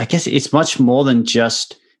 It's I guess it's much more than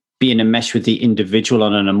just being enmeshed with the individual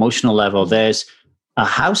on an emotional level. There's a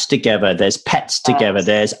house together, there's pets together,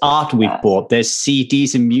 there's art we've bought, there's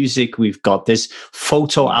CDs and music we've got, there's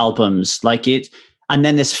photo albums, and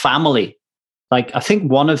then there's family. Like, I think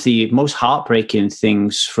one of the most heartbreaking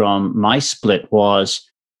things from my split was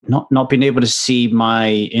not being able to see my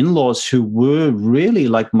in-laws, who were really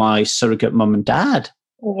like my surrogate mom and dad.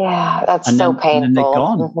 Yeah, that's so painful. And then they're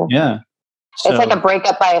gone. Mm-hmm. Yeah. So, it's like a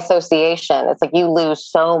breakup by association. It's like you lose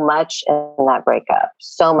so much in that breakup,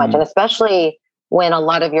 so much. And especially when a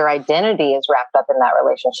lot of your identity is wrapped up in that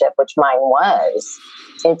relationship, which mine was,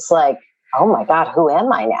 it's like, oh my God, who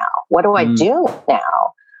am I now? What do I do now?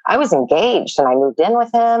 I was engaged and I moved in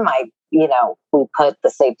with him. We put the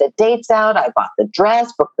save the dates out. I bought the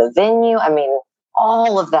dress, booked the venue. I mean,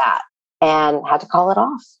 all of that, and had to call it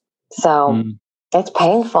off. So it's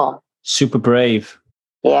painful. Super brave.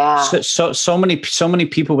 Yeah. So many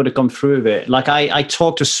people would have gone through it. Like I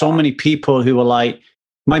talked to so many people who were like,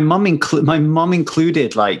 my mum included,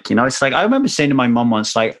 it's like, I remember saying to my mum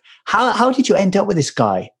once, like, how did you end up with this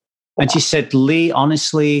guy? And she said, Lee,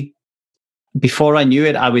 honestly, before I knew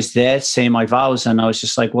it, I was there saying my vows, and I was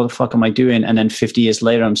just like, what the fuck am I doing? And then 50 years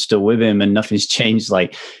later, I'm still with him and nothing's changed.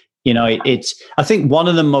 It's, I think one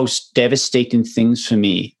of the most devastating things for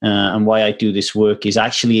me and why I do this work is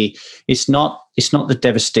actually, it's not the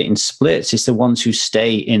devastating splits. It's the ones who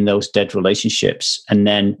stay in those dead relationships. And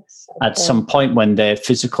then at some point when their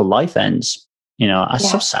physical life ends,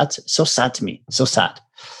 so sad to me. So sad.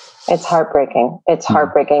 It's heartbreaking. It's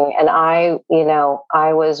heartbreaking. And I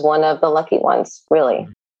was one of the lucky ones, really,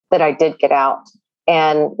 that I did get out.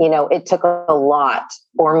 And, it took a lot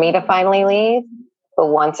for me to finally leave. But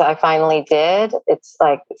once I finally did, it's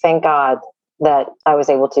like, thank God that I was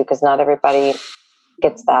able to, because not everybody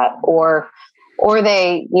gets that. Or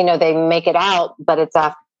they, they make it out, but it's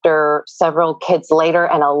after several kids later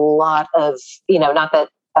and a lot of, not that,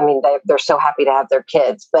 I mean, they're so happy to have their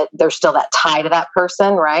kids, but there's still that tie to that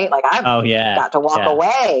person, right? Like I've got to walk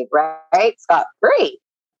away, right? Scot-free.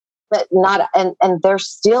 But not, and they're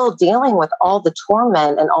still dealing with all the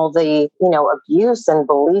torment and all the, abuse and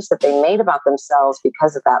beliefs that they made about themselves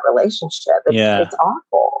because of that relationship. It's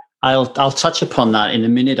awful. I'll touch upon that in a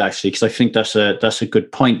minute, actually, because I think that's a good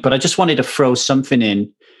point. But I just wanted to throw something in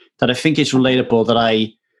that I think is relatable that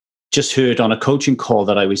I just heard on a coaching call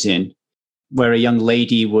that I was in, where a young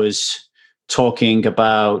lady was talking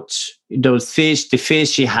about the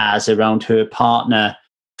fears she has around her partner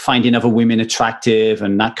finding other women attractive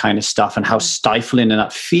and that kind of stuff, and how stifling and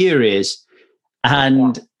that fear is.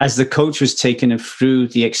 And as the coach was taking him through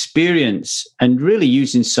the experience and really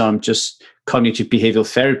using some just cognitive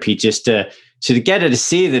behavioral therapy just to get her to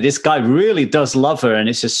see that this guy really does love her and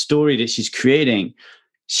it's a story that she's creating,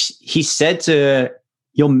 he said to her,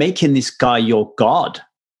 "You're making this guy your God.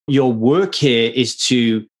 Your work here is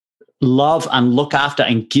to love and look after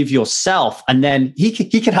and give yourself, and then he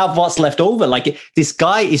could have what's left over. Like, this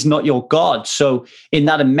guy is not your God." So in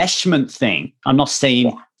that enmeshment thing, I'm not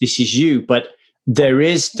saying this is you, but there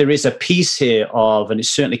is a piece here of, and it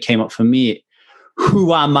certainly came up for me,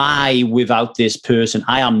 who am I without this person?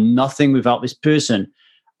 I am nothing without this person.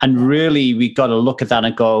 And really, we got to look at that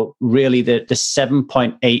and go, really, the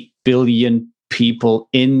 7.8 billion people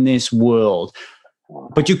in this world,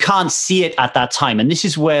 but you can't see it at that time. And this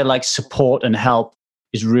is where like support and help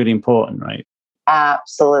is really important, right?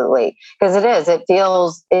 Absolutely. Because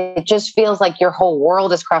it just feels like your whole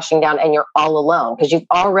world is crashing down and you're all alone because you've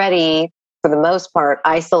already, for the most part,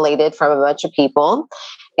 isolated from a bunch of people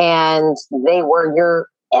and they were your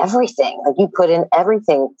everything. Like you put in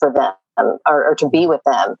everything for them or to be with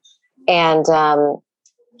them. And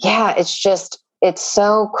it's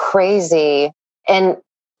so crazy. And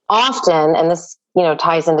often, and this,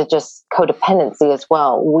 ties into just codependency as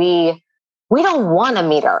well. We don't want to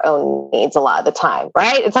meet our own needs a lot of the time,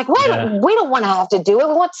 right? It's like, we don't want to have to do it.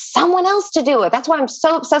 We want someone else to do it. That's why I'm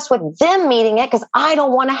so obsessed with them meeting it, because I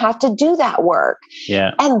don't want to have to do that work.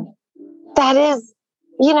 Yeah. And that is,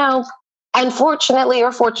 unfortunately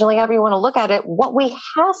or fortunately, however you want to look at it, what we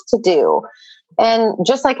have to do. And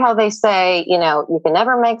just like how they say, you can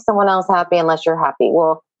never make someone else happy unless you're happy.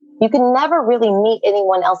 Well, you can never really meet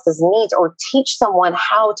anyone else's needs or teach someone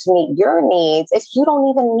how to meet your needs if you don't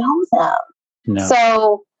even know them. No.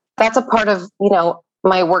 So that's a part of,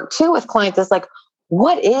 my work too with clients is like,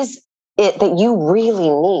 what is it that you really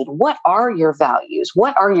need? What are your values?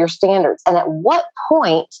 What are your standards? And at what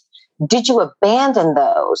point did you abandon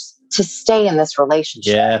those to stay in this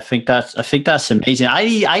relationship? Yeah, I think that's amazing.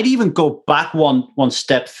 I'd even go back one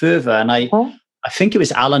step further, and I think it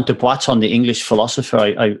was Alain de Botton, the English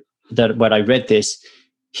philosopher, when I read this,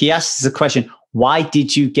 he asks the question, why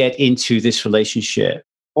did you get into this relationship?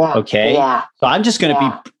 Yeah. Okay. Yeah. So I'm just going to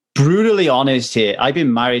be brutally honest here. I've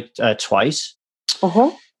been married twice.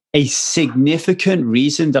 Mm-hmm. A significant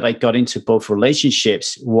reason that I got into both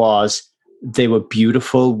relationships was they were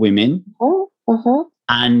beautiful women. Mm-hmm.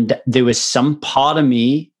 And there was some part of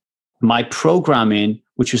me, my programming,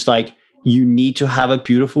 which was like, you need to have a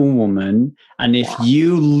beautiful woman. And if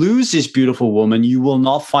you lose this beautiful woman, you will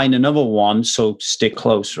not find another one. So stick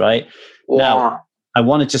close, right? Yeah. Now, I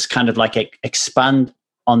want to just kind of like expand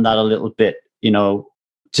on that a little bit, to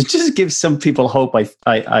just give some people hope,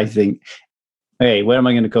 I think. Hey, where am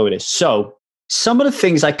I going to go with this? So some of the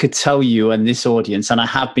things I could tell you and this audience, and I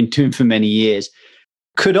have been doing for many years,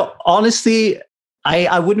 could honestly,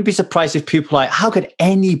 I wouldn't be surprised if people are like, how could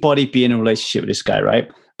anybody be in a relationship with this guy, right?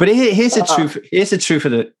 But here's the truth. Here's the truth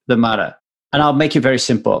of the matter. And I'll make it very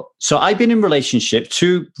simple. So I've been in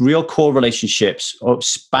two real core relationships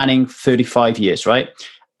spanning 35 years, right?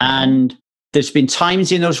 And there's been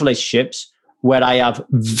times in those relationships where I have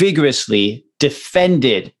vigorously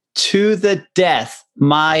defended to the death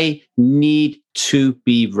my need to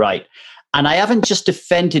be right. And I haven't just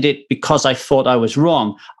defended it because I thought I was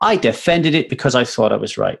wrong. I defended it because I thought I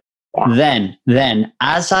was right. Yeah. Then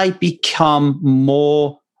as I become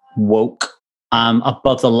more woke,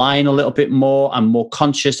 above the line a little bit more, I'm more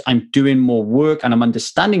conscious, I'm doing more work, and I'm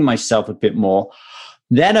understanding myself a bit more,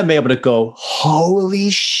 then I'm able to go, holy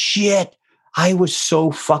shit, I was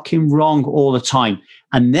so fucking wrong all the time.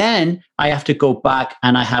 And then I have to go back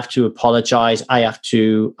and I have to apologize. I have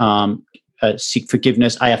to seek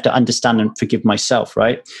forgiveness. I have to understand and forgive myself,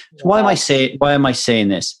 right? So why am I saying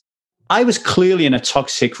this? I was clearly in a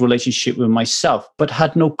toxic relationship with myself, but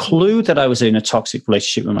had no clue that I was in a toxic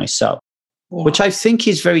relationship with myself, which I think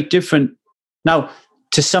is very different now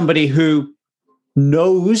to somebody who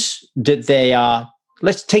knows that they are.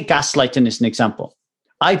 Let's take gaslighting as an example.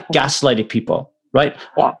 I've gaslighted people, right?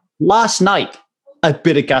 Yeah. Last night, a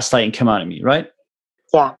bit of gaslighting came out of me, right?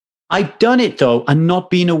 Yeah. I've done it though, and not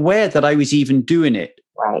being aware that I was even doing it.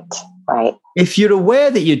 Right. If you're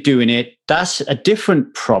aware that you're doing it, that's a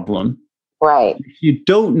different problem. Right. If you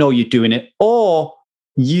don't know you're doing it, or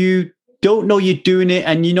you don't know you're doing it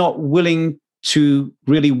and you're not willing to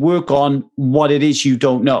really work on what it is you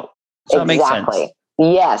don't know. Does that make sense?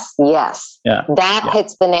 Yes. Yeah. That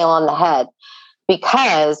hits the nail on the head,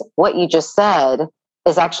 because what you just said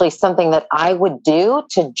is actually something that I would do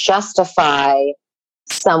to justify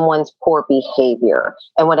someone's poor behavior.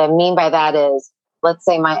 And what I mean by that is, let's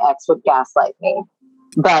say my ex would gaslight me,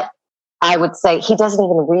 but I would say he doesn't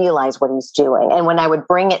even realize what he's doing. And when I would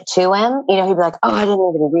bring it to him, you know, he'd be like, oh, I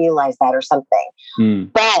didn't even realize that or something.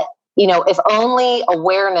 But, you know, if only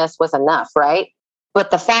awareness was enough, right?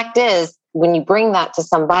 But the fact is, when you bring that to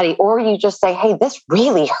somebody, or you just say, hey, this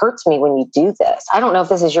really hurts me when you do this. I don't know if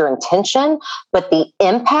this is your intention, but the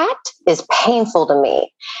impact is painful to me.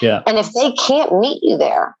 Yeah. And if they can't meet you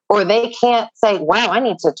there, or they can't say, wow, I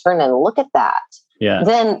need to turn and look at that,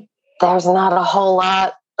 then there's not a whole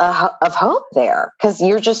lot of hope there, because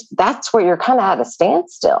that's where you're kind of at a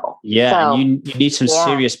standstill. Yeah. So, and you need some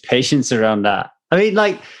serious patience around that. I mean,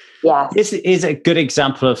 like, this is a good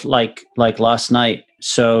example of like last night.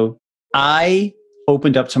 So I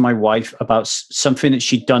opened up to my wife about something that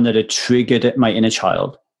she'd done that had triggered my inner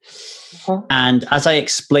child. And as I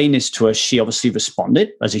explained this to her, she obviously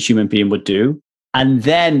responded as a human being would do. And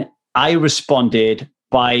then I responded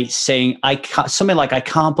by saying, something like, I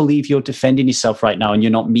can't believe you're defending yourself right now and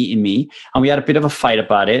you're not meeting me. And we had a bit of a fight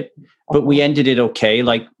about it, but we ended it okay.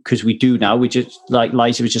 Like, because we do now, we just like,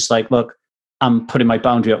 Liza was just like, look, I'm putting my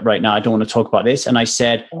boundary up right now. I don't want to talk about this. And I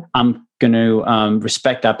said, I'm going to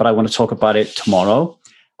respect that, but I want to talk about it tomorrow.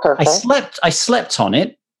 Perfect. I slept on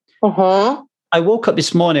it. I woke up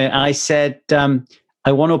this morning and I said,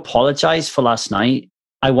 I want to apologize for last night.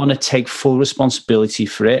 I want to take full responsibility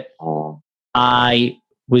for it. I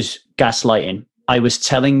was gaslighting. I was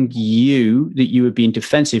telling you that you were being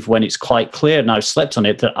defensive when it's quite clear, and I've slept on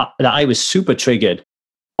it, that I was super triggered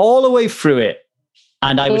all the way through it.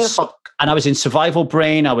 And I was in survival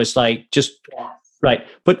brain. I was like, right.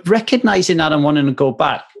 But recognizing that and wanting to go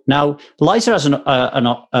back. Now, Liza has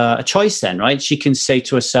a choice then, right? She can say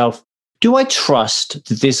to herself, do I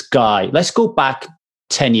trust this guy? Let's go back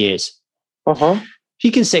 10 years. She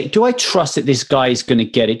can say, do I trust that this guy is going to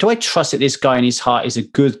get it? Do I trust that this guy in his heart is a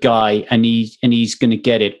good guy and he's going to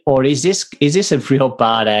get it? Or is this a real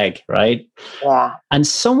bad egg, right? Yeah. And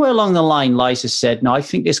somewhere along the line, Liza said, no, I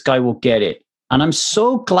think this guy will get it. And I'm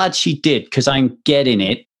so glad she did, because I'm getting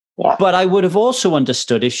it. Yeah. But I would have also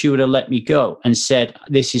understood if she would have let me go and said,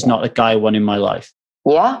 this is not the guy I want in my life.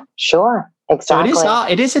 Yeah, sure. Exactly. So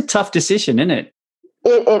it is a tough decision, isn't it?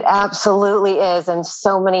 It absolutely is. And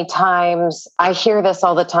so many times I hear this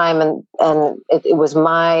all the time. And it was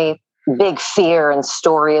my big fear and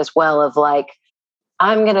story as well, of like,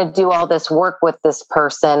 I'm going to do all this work with this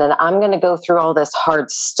person and I'm going to go through all this hard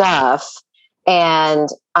stuff. And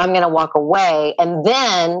I'm going to walk away. And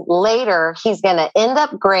then later he's going to end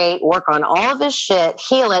up great, work on all of his shit,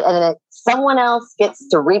 heal it. And then someone else gets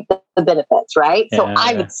to reap the benefits. Right. So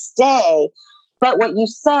I would stay. But what you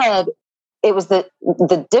said, it was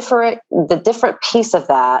the different piece of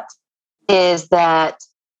that is that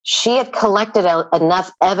she had collected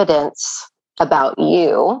enough evidence about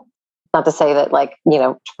you, not to say that like, you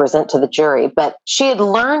know, to present to the jury, but she had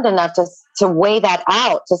learned enough to weigh that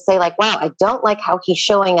out, to say like, wow, I don't like how he's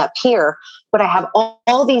showing up here, but I have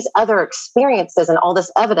all these other experiences and all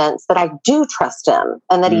this evidence that I do trust him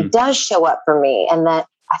and that he does show up for me and that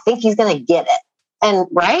I think he's going to get it. And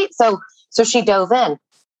right. So she dove in.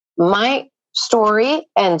 My story,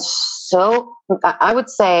 and so I would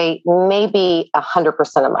say maybe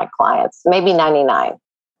 100% of my clients, maybe 99.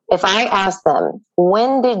 If I ask them,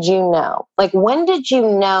 when did you know? Like, when did you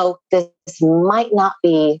know this might not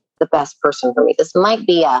be the best person for me? This might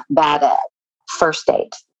be a bad egg. First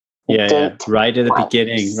date. Yeah. Right at the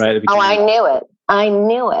beginning. Oh, I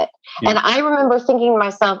knew it. Yeah. And I remember thinking to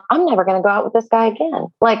myself, I'm never going to go out with this guy again.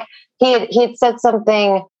 Like he had said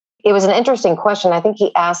something. It was an interesting question. I think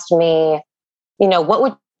he asked me, you know, what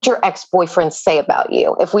would your ex-boyfriends say about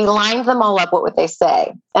you? If we lined them all up, what would they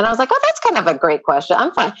say? And I was like, oh, that's kind of a great question.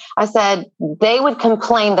 I'm fine. I said, they would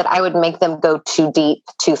complain that I would make them go too deep,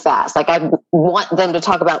 too fast. Like I want them to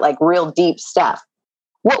talk about like real deep stuff.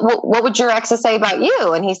 What would your exes say about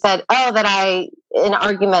you? And he said, oh, that in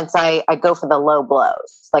arguments, I go for the low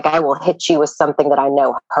blows. Like I will hit you with something that I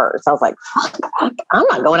know hurts. I was like, fuck, I'm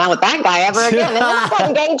not going out with that guy ever again. And then I got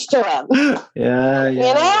engaged to him. Yeah.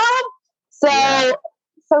 You know? So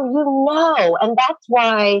you know, and that's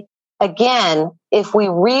why, again, if we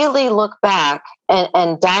really look back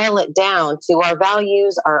and dial it down to our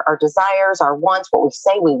values, our desires, our wants, what we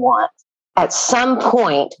say we want, at some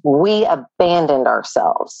point we abandoned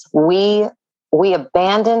ourselves. We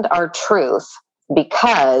abandoned our truth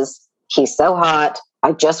because he's so hot.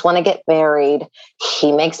 I just want to get married.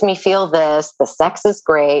 He makes me feel this. The sex is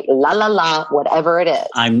great. La la la. Whatever it is.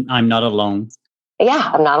 I'm not alone. Yeah,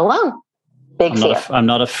 I'm not alone. Big fear. I'm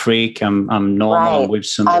not a freak. I'm normal. Right. I'm with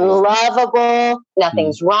somebody. I'm lovable.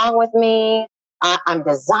 Nothing's wrong with me. I'm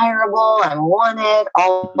desirable, I'm wanted,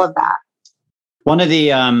 all of that. One of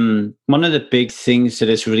the big things that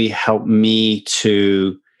has really helped me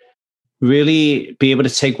to really be able to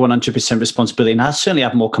take 100% responsibility, and I certainly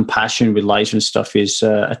have more compassion with Liza and stuff, is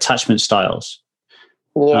attachment styles.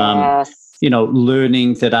 Yes.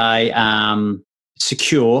 Learning that I am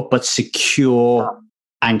secure, but secure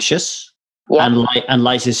anxious, and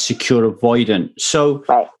Liza's secure avoidant. So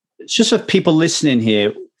just for people listening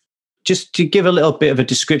here, just to give a little bit of a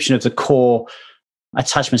description of the core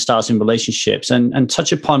attachment styles in relationships, and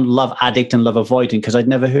touch upon love addict and love avoidant, because I'd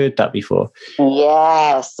never heard that before.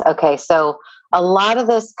 Yes. Okay. So a lot of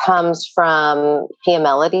this comes from Pia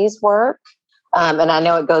Melody's work. And I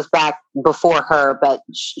know it goes back before her, but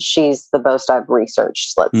she's the most I've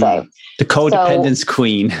researched, let's say. The codependence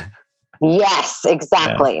queen. Yes,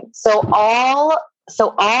 exactly. Yeah.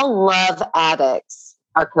 So all love addicts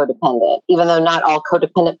are codependent, even though not all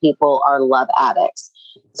codependent people are love addicts.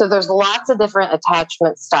 So there's lots of different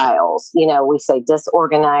attachment styles. We say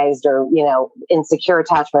disorganized or, insecure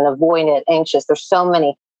attachment, avoidant, anxious. There's so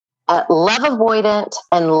many. Love avoidant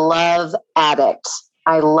and love addict,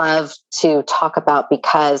 I love to talk about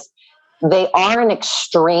because they are an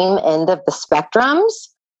extreme end of the spectrums,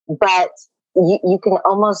 but you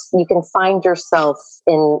can find yourself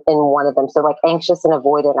in one of them. So like anxious and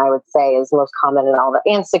avoidant, I would say, is most common in all that,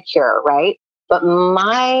 and secure, right? But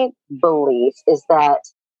my belief is that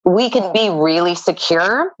we can be really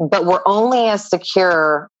secure, but we're only as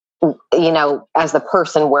secure, as the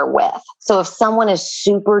person we're with. So if someone is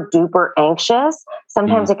super duper anxious,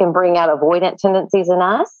 sometimes it can bring out avoidant tendencies in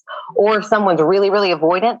us. Or if someone's really, really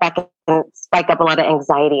avoidant, that can spike up a lot of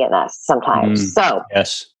anxiety in us sometimes. So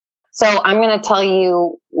I'm going to tell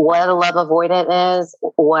you what a love avoidant is,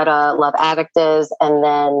 what a love addict is, and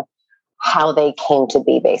then how they came to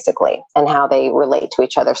be, basically, and how they relate to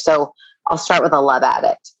each other. So I'll start with a love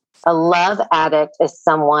addict. A love addict is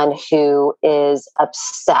someone who is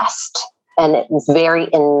obsessed and very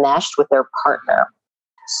enmeshed with their partner.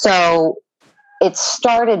 So it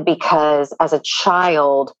started because as a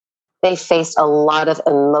child, they faced a lot of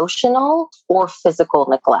emotional or physical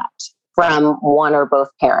neglect from one or both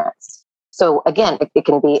parents. So again, it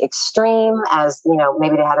can be extreme, as,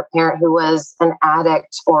 maybe they had a parent who was an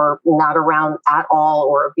addict or not around at all,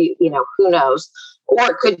 or, who knows?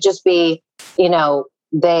 Or it could just be,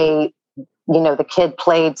 the kid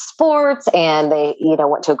played sports and they,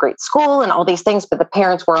 went to a great school and all these things, but the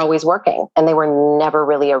parents were always working and they were never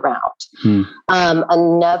really around.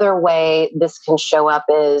 Another way this can show up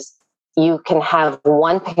is you can have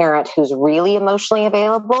one parent who's really emotionally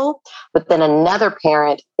available, but then another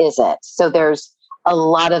parent isn't. So there's a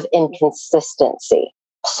lot of inconsistency.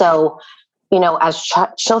 So, as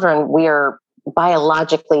children, we are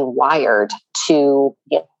biologically wired to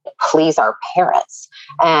please our parents,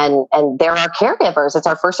 and they're our caregivers. It's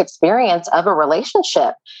our first experience of a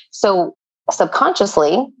relationship. So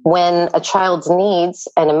subconsciously, when a child's needs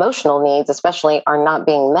and emotional needs especially are not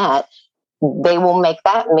being met, they will make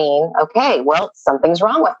that mean, okay, well, something's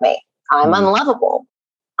wrong with me. I'm unlovable.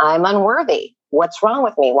 I'm unworthy. What's wrong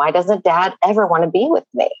with me? Why doesn't dad ever want to be with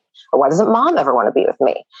me? Or why doesn't mom ever want to be with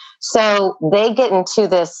me? So they get into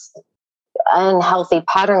this unhealthy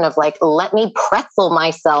pattern of like, let me pretzel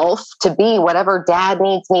myself to be whatever dad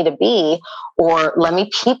needs me to be, or let me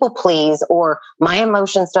people please, or my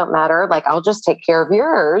emotions don't matter. Like, I'll just take care of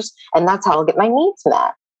yours, and that's how I'll get my needs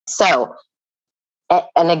met. So,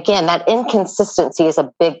 and again, that inconsistency is a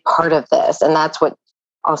big part of this. And that's what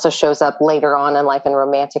also shows up later on in life in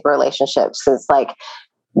romantic relationships. It's like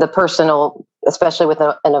the personal, especially with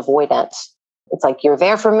an avoidant, it's like, you're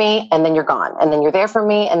there for me and then you're gone. And then you're there for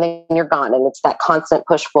me and then you're gone. And it's that constant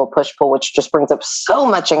push-pull, which just brings up so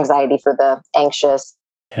much anxiety for the anxious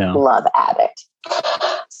love addict.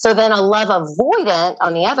 So then a love avoidant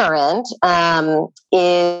on the other end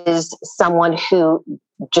is someone who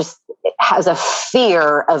just has a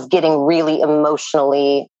fear of getting really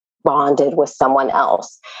emotionally bonded with someone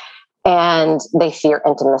else. And they fear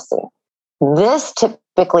intimacy. This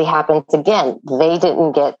typically happens again. They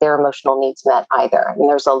didn't get their emotional needs met either. And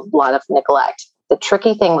there's a lot of neglect. The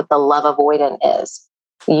tricky thing with the love avoidant is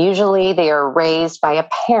usually they are raised by a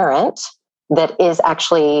parent that is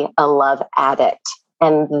actually a love addict.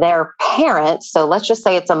 And their parents, so let's just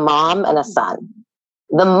say it's a mom and a son.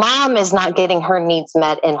 The mom is not getting her needs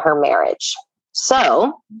met in her marriage.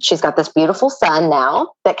 So she's got this beautiful son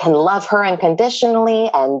now that can love her unconditionally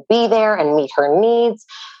and be there and meet her needs.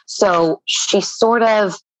 So she sort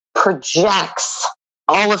of projects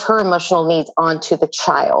all of her emotional needs onto the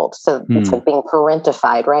child. So it's like being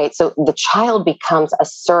parentified, right? So the child becomes a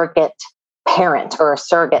surrogate parent or a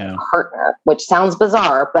surrogate partner, which sounds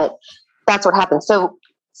bizarre, but that's what happens. So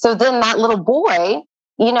then that little boy,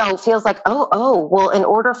 feels like, well, in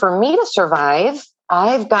order for me to survive,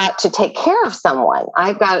 I've got to take care of someone.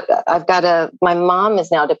 My mom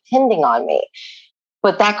is now depending on me.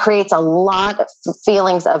 But that creates a lot of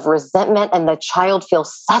feelings of resentment, and the child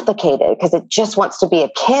feels suffocated because it just wants to be a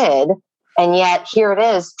kid. And yet here it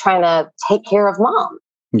is trying to take care of mom.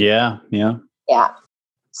 Yeah.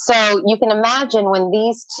 So you can imagine when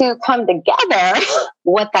these two come together,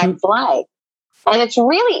 what that's like. And it's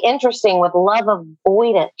really interesting with love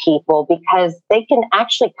avoidant people because they can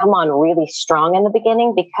actually come on really strong in the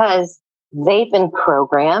beginning because they've been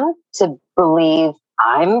programmed to believe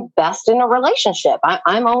I'm best in a relationship.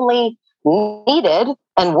 I'm only needed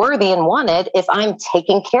and worthy and wanted if I'm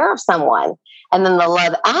taking care of someone. And then the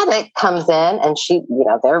love addict comes in and she,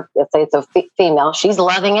 let's say it's a female, she's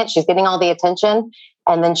loving it. She's getting all the attention.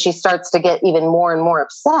 And then she starts to get even more and more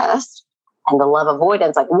obsessed. And the love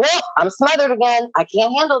avoidance, like, whoa, I'm smothered again. I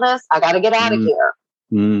can't handle this. I got to get out of here.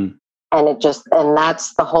 And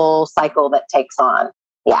that's the whole cycle that takes on.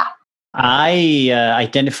 Yeah. I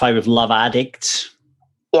identify with love addicts.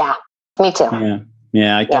 Yeah, me too.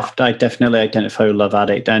 Yeah. I definitely identify with love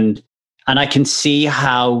addict. And I can see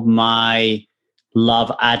how my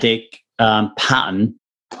love addict pattern,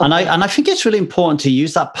 and I think it's really important to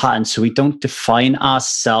use that pattern so we don't define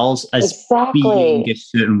ourselves as being a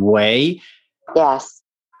certain way. Yes.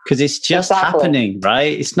 Because it's just happening,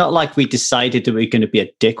 right? It's not like we decided that we're going to be a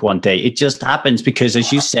dick one day. It just happens because,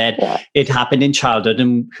 as you said, it happened in childhood,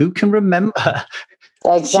 and who can remember?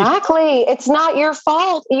 Exactly. It's not your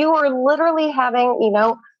fault. You are literally having,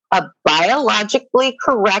 a biologically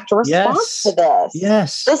correct response to this.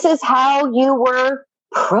 Yes. This is how you were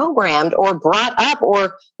programmed or brought up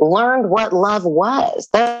or learned what love was.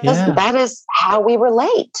 That is how we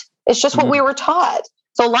relate. It's just what we were taught.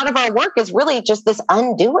 So a lot of our work is really just this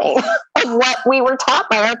undoing of what we were taught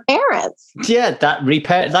by our parents. Yeah, that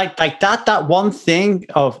repair, like that one thing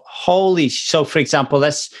of holy. So, for example,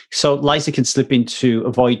 Liza can slip into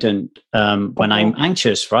avoidant when I'm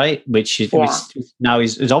anxious, right? Which now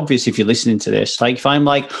is obvious if you're listening to this. Like if I'm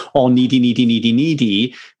like all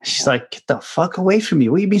needy, she's like, get the fuck away from me.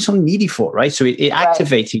 What are you being so needy for, right? So it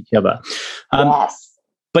activates each other.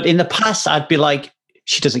 But in the past, I'd be like,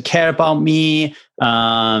 she doesn't care about me.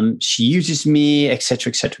 She uses me, et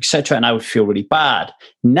cetera, and I would feel really bad.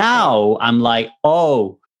 Now I'm like,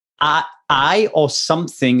 oh, I or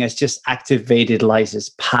something has just activated Liza's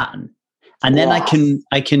pattern, and then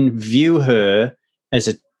I can view her as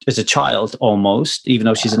a child almost, even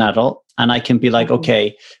though she's an adult, and I can be like,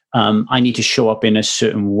 okay, I need to show up in a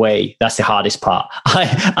certain way. That's the hardest part.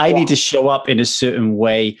 I need to show up in a certain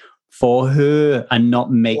way for her and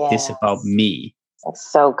not make this about me.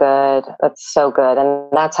 That's so good. That's so good. And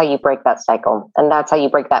that's how you break that cycle. And that's how you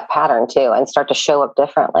break that pattern too and start to show up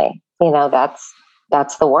differently.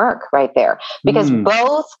 That's the work right there. Because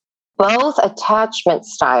both attachment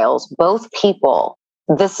styles, both people,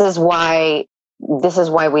 this is why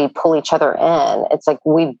we pull each other in. It's like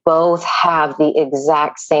we both have the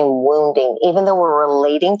exact same wounding, even though we're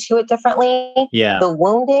relating to it differently. Yeah. The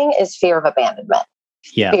wounding is fear of abandonment.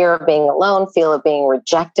 Yeah. Fear of being alone, fear of being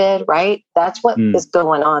rejected, right? That's what is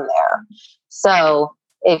going on there. So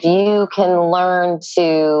if you can learn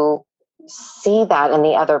to see that in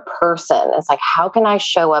the other person, it's like, how can I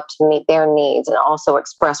show up to meet their needs and also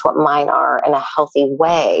express what mine are in a healthy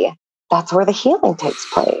way? That's where the healing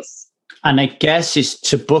takes place. And I guess is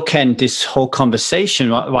to bookend this whole conversation,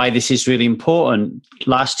 why this is really important.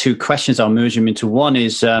 Last two questions, I'll merge them into one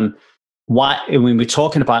is why, when we're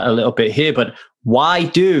talking about it a little bit here, but why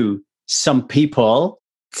do some people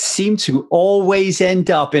seem to always end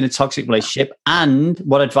up in a toxic relationship? And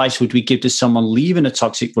what advice would we give to someone leaving a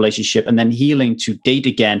toxic relationship and then healing to date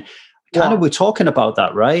again? Kind of, we're talking about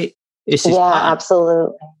that, right? It's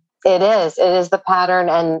absolutely. It is the pattern.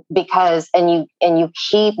 And you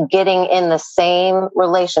keep getting in the same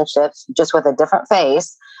relationships, just with a different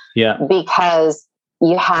face. Yeah. Because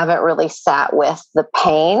you haven't really sat with the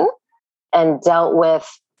pain and dealt with,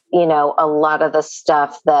 a lot of the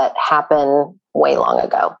stuff that happened way long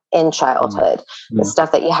ago in childhood, the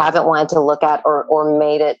stuff that you haven't wanted to look at or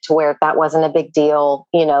made it to where that wasn't a big deal,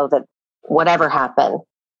 that whatever happened.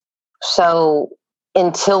 So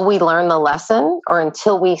until we learn the lesson or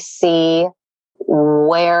until we see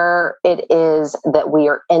where it is that we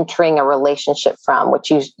are entering a relationship from,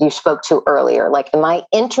 which you spoke to earlier, like, am I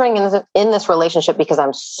entering in this relationship because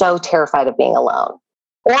I'm so terrified of being alone?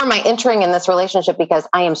 Or am I entering in this relationship because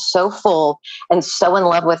I am so full and so in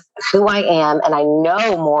love with who I am and I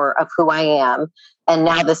know more of who I am? And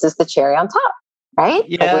now this is the cherry on top, right?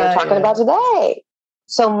 Yeah, like we were talking about today.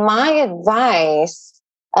 So my advice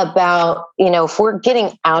about, if we're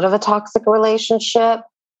getting out of a toxic relationship,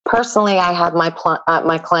 personally, I have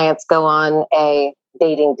my clients go on a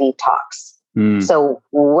dating detox. So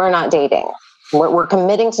we're not dating. We're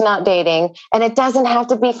committing to not dating, and it doesn't have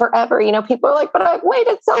to be forever. People are like, but I've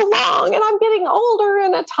waited so long and I'm getting older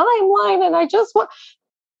in a timeline and I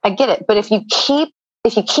get it. But if you keep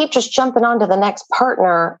just jumping onto the next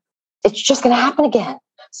partner, it's just going to happen again.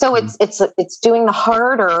 So it's doing the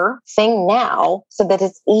harder thing now so that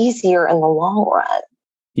it's easier in the long run.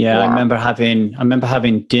 Yeah, I remember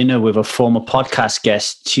having dinner with a former podcast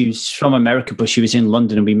guest. She was from America, but she was in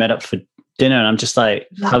London, and we met up for dinner. And I'm just like,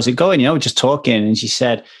 "How's it going?" Just talking. And she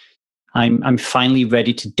said, "I'm finally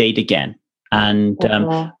ready to date again." And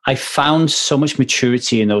I found so much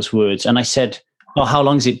maturity in those words. And I said, "Oh, how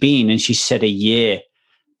long has it been?" And she said, "A year."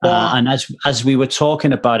 Yeah. And as we were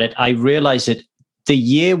talking about it, I realized that the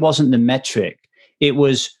year wasn't the metric. It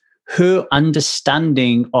was her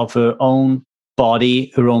understanding of her own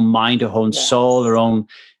body, her own mind, her own soul, her own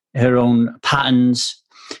patterns.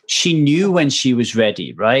 She knew when she was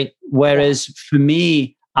ready, right? Whereas for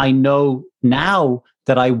me, I know now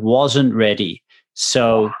that I wasn't ready.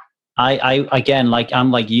 So I again,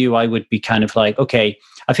 I'm like you, I would be kind of like, okay,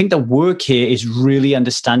 I think the work here is really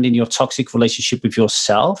understanding your toxic relationship with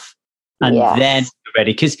yourself, and then you're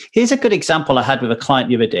ready. Because here's a good example I had with a client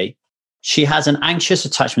the other day. She has an anxious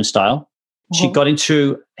attachment style. She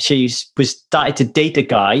started to date a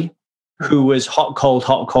guy who was hot, cold,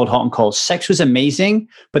 hot, cold, hot and cold. Sex was amazing,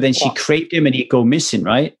 but then she craved him and he'd go missing,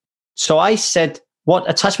 right? So I said, what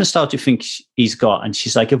attachment style do you think he's got? And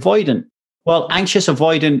she's like, avoidant. Well, anxious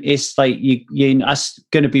avoidant is like, that's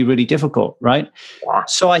going to be really difficult, right? Yeah.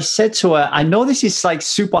 So I said to her, I know this is like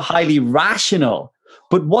super highly rational,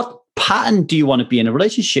 but what pattern do you want to be in a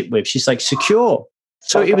relationship with? She's like, secure.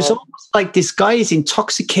 So it was almost like this guy is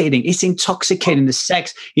intoxicating. It's intoxicating. The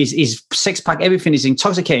sex, his six pack, everything is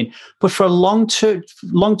intoxicating. But for a long-term,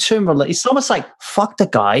 it's almost like fuck the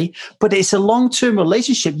guy. But it's a long-term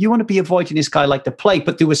relationship. You want to be avoiding this guy like the plague.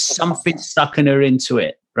 But there was something sucking her into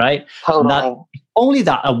it, right? Totally. Only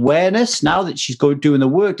that awareness now that she's doing the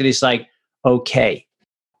work that it's like, okay,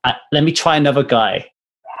 let me try another guy.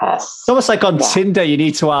 Yes. It's almost like on Tinder, you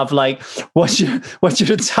need to have like, what's your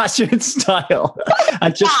attachment style,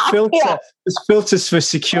 and just filters for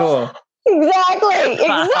secure. Exactly.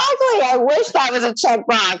 I wish that was a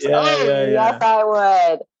checkbox. Yes, I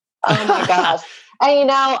would. Oh my gosh. And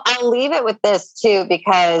I'll leave it with this too,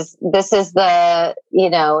 because this is the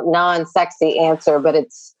non-sexy answer, but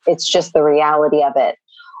it's just the reality of it.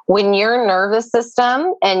 When your nervous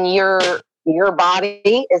system and your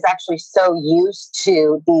body is actually so used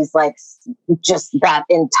to these just that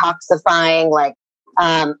intoxifying,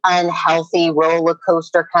 unhealthy roller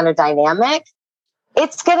coaster kind of dynamic,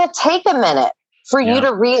 it's going to take a minute for you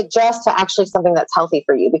to readjust to actually something that's healthy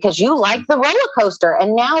for you, because you like the roller coaster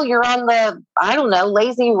and now you're on the, I don't know,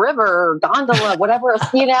 lazy river, gondola, whatever, and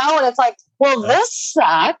it's like, well, this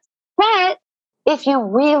sucks. But if you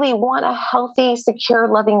really want a healthy, secure,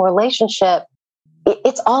 loving relationship,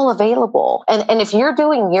 it's all available. And if you're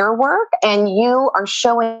doing your work and you are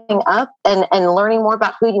showing up and learning more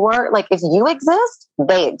about who you are, like if you exist,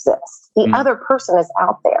 they exist. The other person is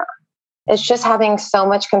out there. It's just having so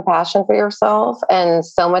much compassion for yourself and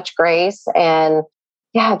so much grace and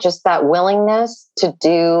just that willingness to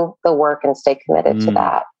do the work and stay committed to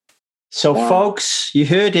that. So folks, you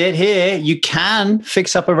heard it here. You can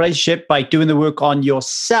fix up a relationship by doing the work on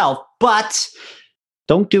yourself, but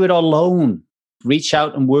don't do it alone. Reach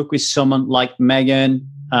out and work with someone like Megan.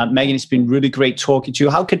 Megan, it's been really great talking to you.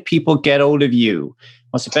 How could people get hold of you?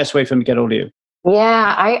 What's the best way for them to get hold of you?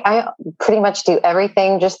 Yeah, I pretty much do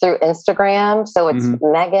everything just through Instagram. So it's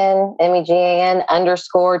Megan, MEGAN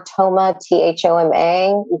 _Thoma, THOMA. You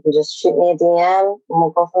can just shoot me a DM and we'll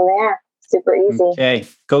go from there. Super easy. Okay.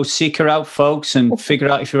 Go seek her out, folks, and figure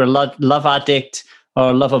out if you're a love addict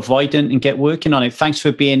or love avoidant and get working on it. Thanks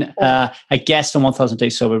for being a guest on 1000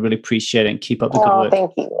 Days Sober. Really appreciate it, and keep up the good work.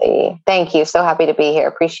 Thank you, Lee. Thank you. So happy to be here.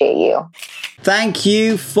 Appreciate you. Thank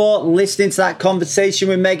you for listening to that conversation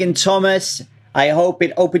with Megan Thomas. I hope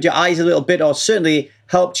it opened your eyes a little bit, or certainly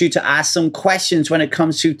helped you to ask some questions when it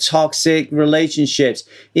comes to toxic relationships.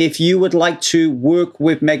 If you would like to work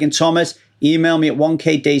with Megan Thomas, email me at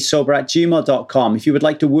 1kdaysober@gmail.com. If you would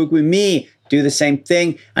like to work with me, do the same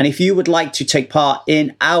thing. And if you would like to take part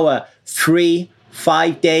in our free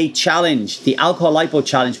 5-day challenge, the Alcohol Lipo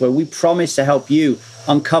Challenge, where we promise to help you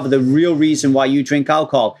uncover the real reason why you drink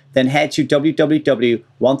alcohol, then head to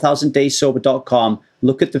www.1000dayssober.com.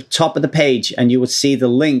 Look at the top of the page and you will see the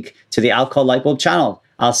link to the Alcohol Lightbulb channel.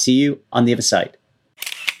 I'll see you on the other side.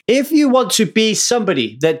 If you want to be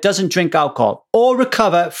somebody that doesn't drink alcohol or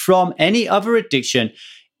recover from any other addiction,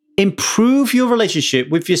 improve your relationship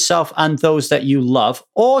with yourself and those that you love,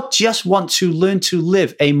 or just want to learn to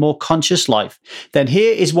live a more conscious life, then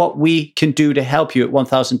here is what we can do to help you at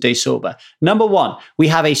 1000 Days Sober. Number one, we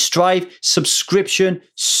have a Strive subscription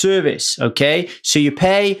service, okay? So you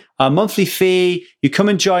pay a monthly fee, you come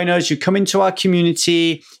and join us, you come into our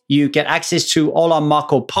community, you get access to all our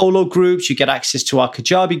Marco Polo groups, you get access to our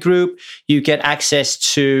Kajabi group, you get access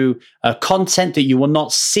to content that you will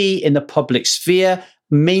not see in the public sphere,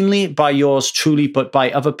 mainly by yours truly, but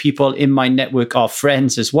by other people in my network of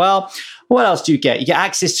friends as well. What else do you get? You get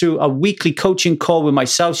access to a weekly coaching call with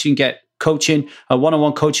myself, so you can get coaching, a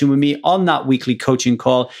one-on-one coaching with me on that weekly coaching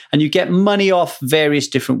call, and you get money off various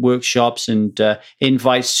different workshops and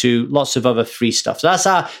invites to lots of other free stuff. So that's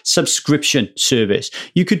our subscription service.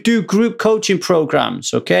 You could do group coaching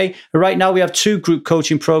programs, okay? Right now we have 2 group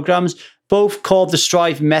coaching programs, both called the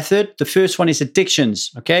Strive Method. The first one is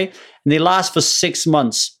addictions, okay? And they last for 6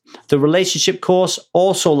 months. The relationship course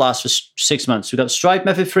also lasts for 6 months. We've got Strive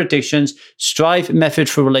Method for addictions, Strive Method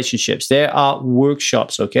for relationships. There are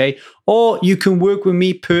workshops, okay? Or you can work with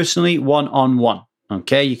me personally one-on-one,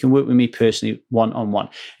 okay? You can work with me personally one-on-one.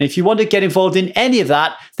 And if you want to get involved in any of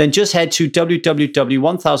that, then just head to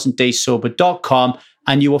www.1000dayssober.com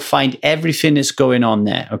and you will find everything that's going on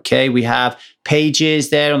there, okay? We have pages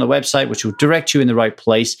there on the website which will direct you in the right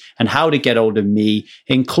place and how to get hold of me,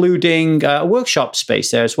 including a workshop space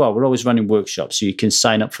there as well. We're always running workshops, so you can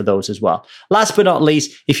sign up for those as well. Last but not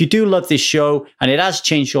least, if you do love this show and it has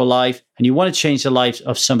changed your life and you want to change the life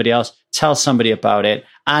of somebody else, tell somebody about it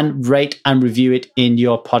and rate and review it in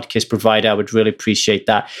your podcast provider. I would really appreciate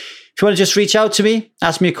that. If you want to just reach out to me,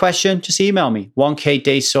 ask me a question, just email me,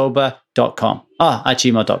 1kdaysober.com, at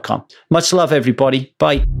gmail.com. Much love, everybody.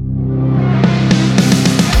 Bye.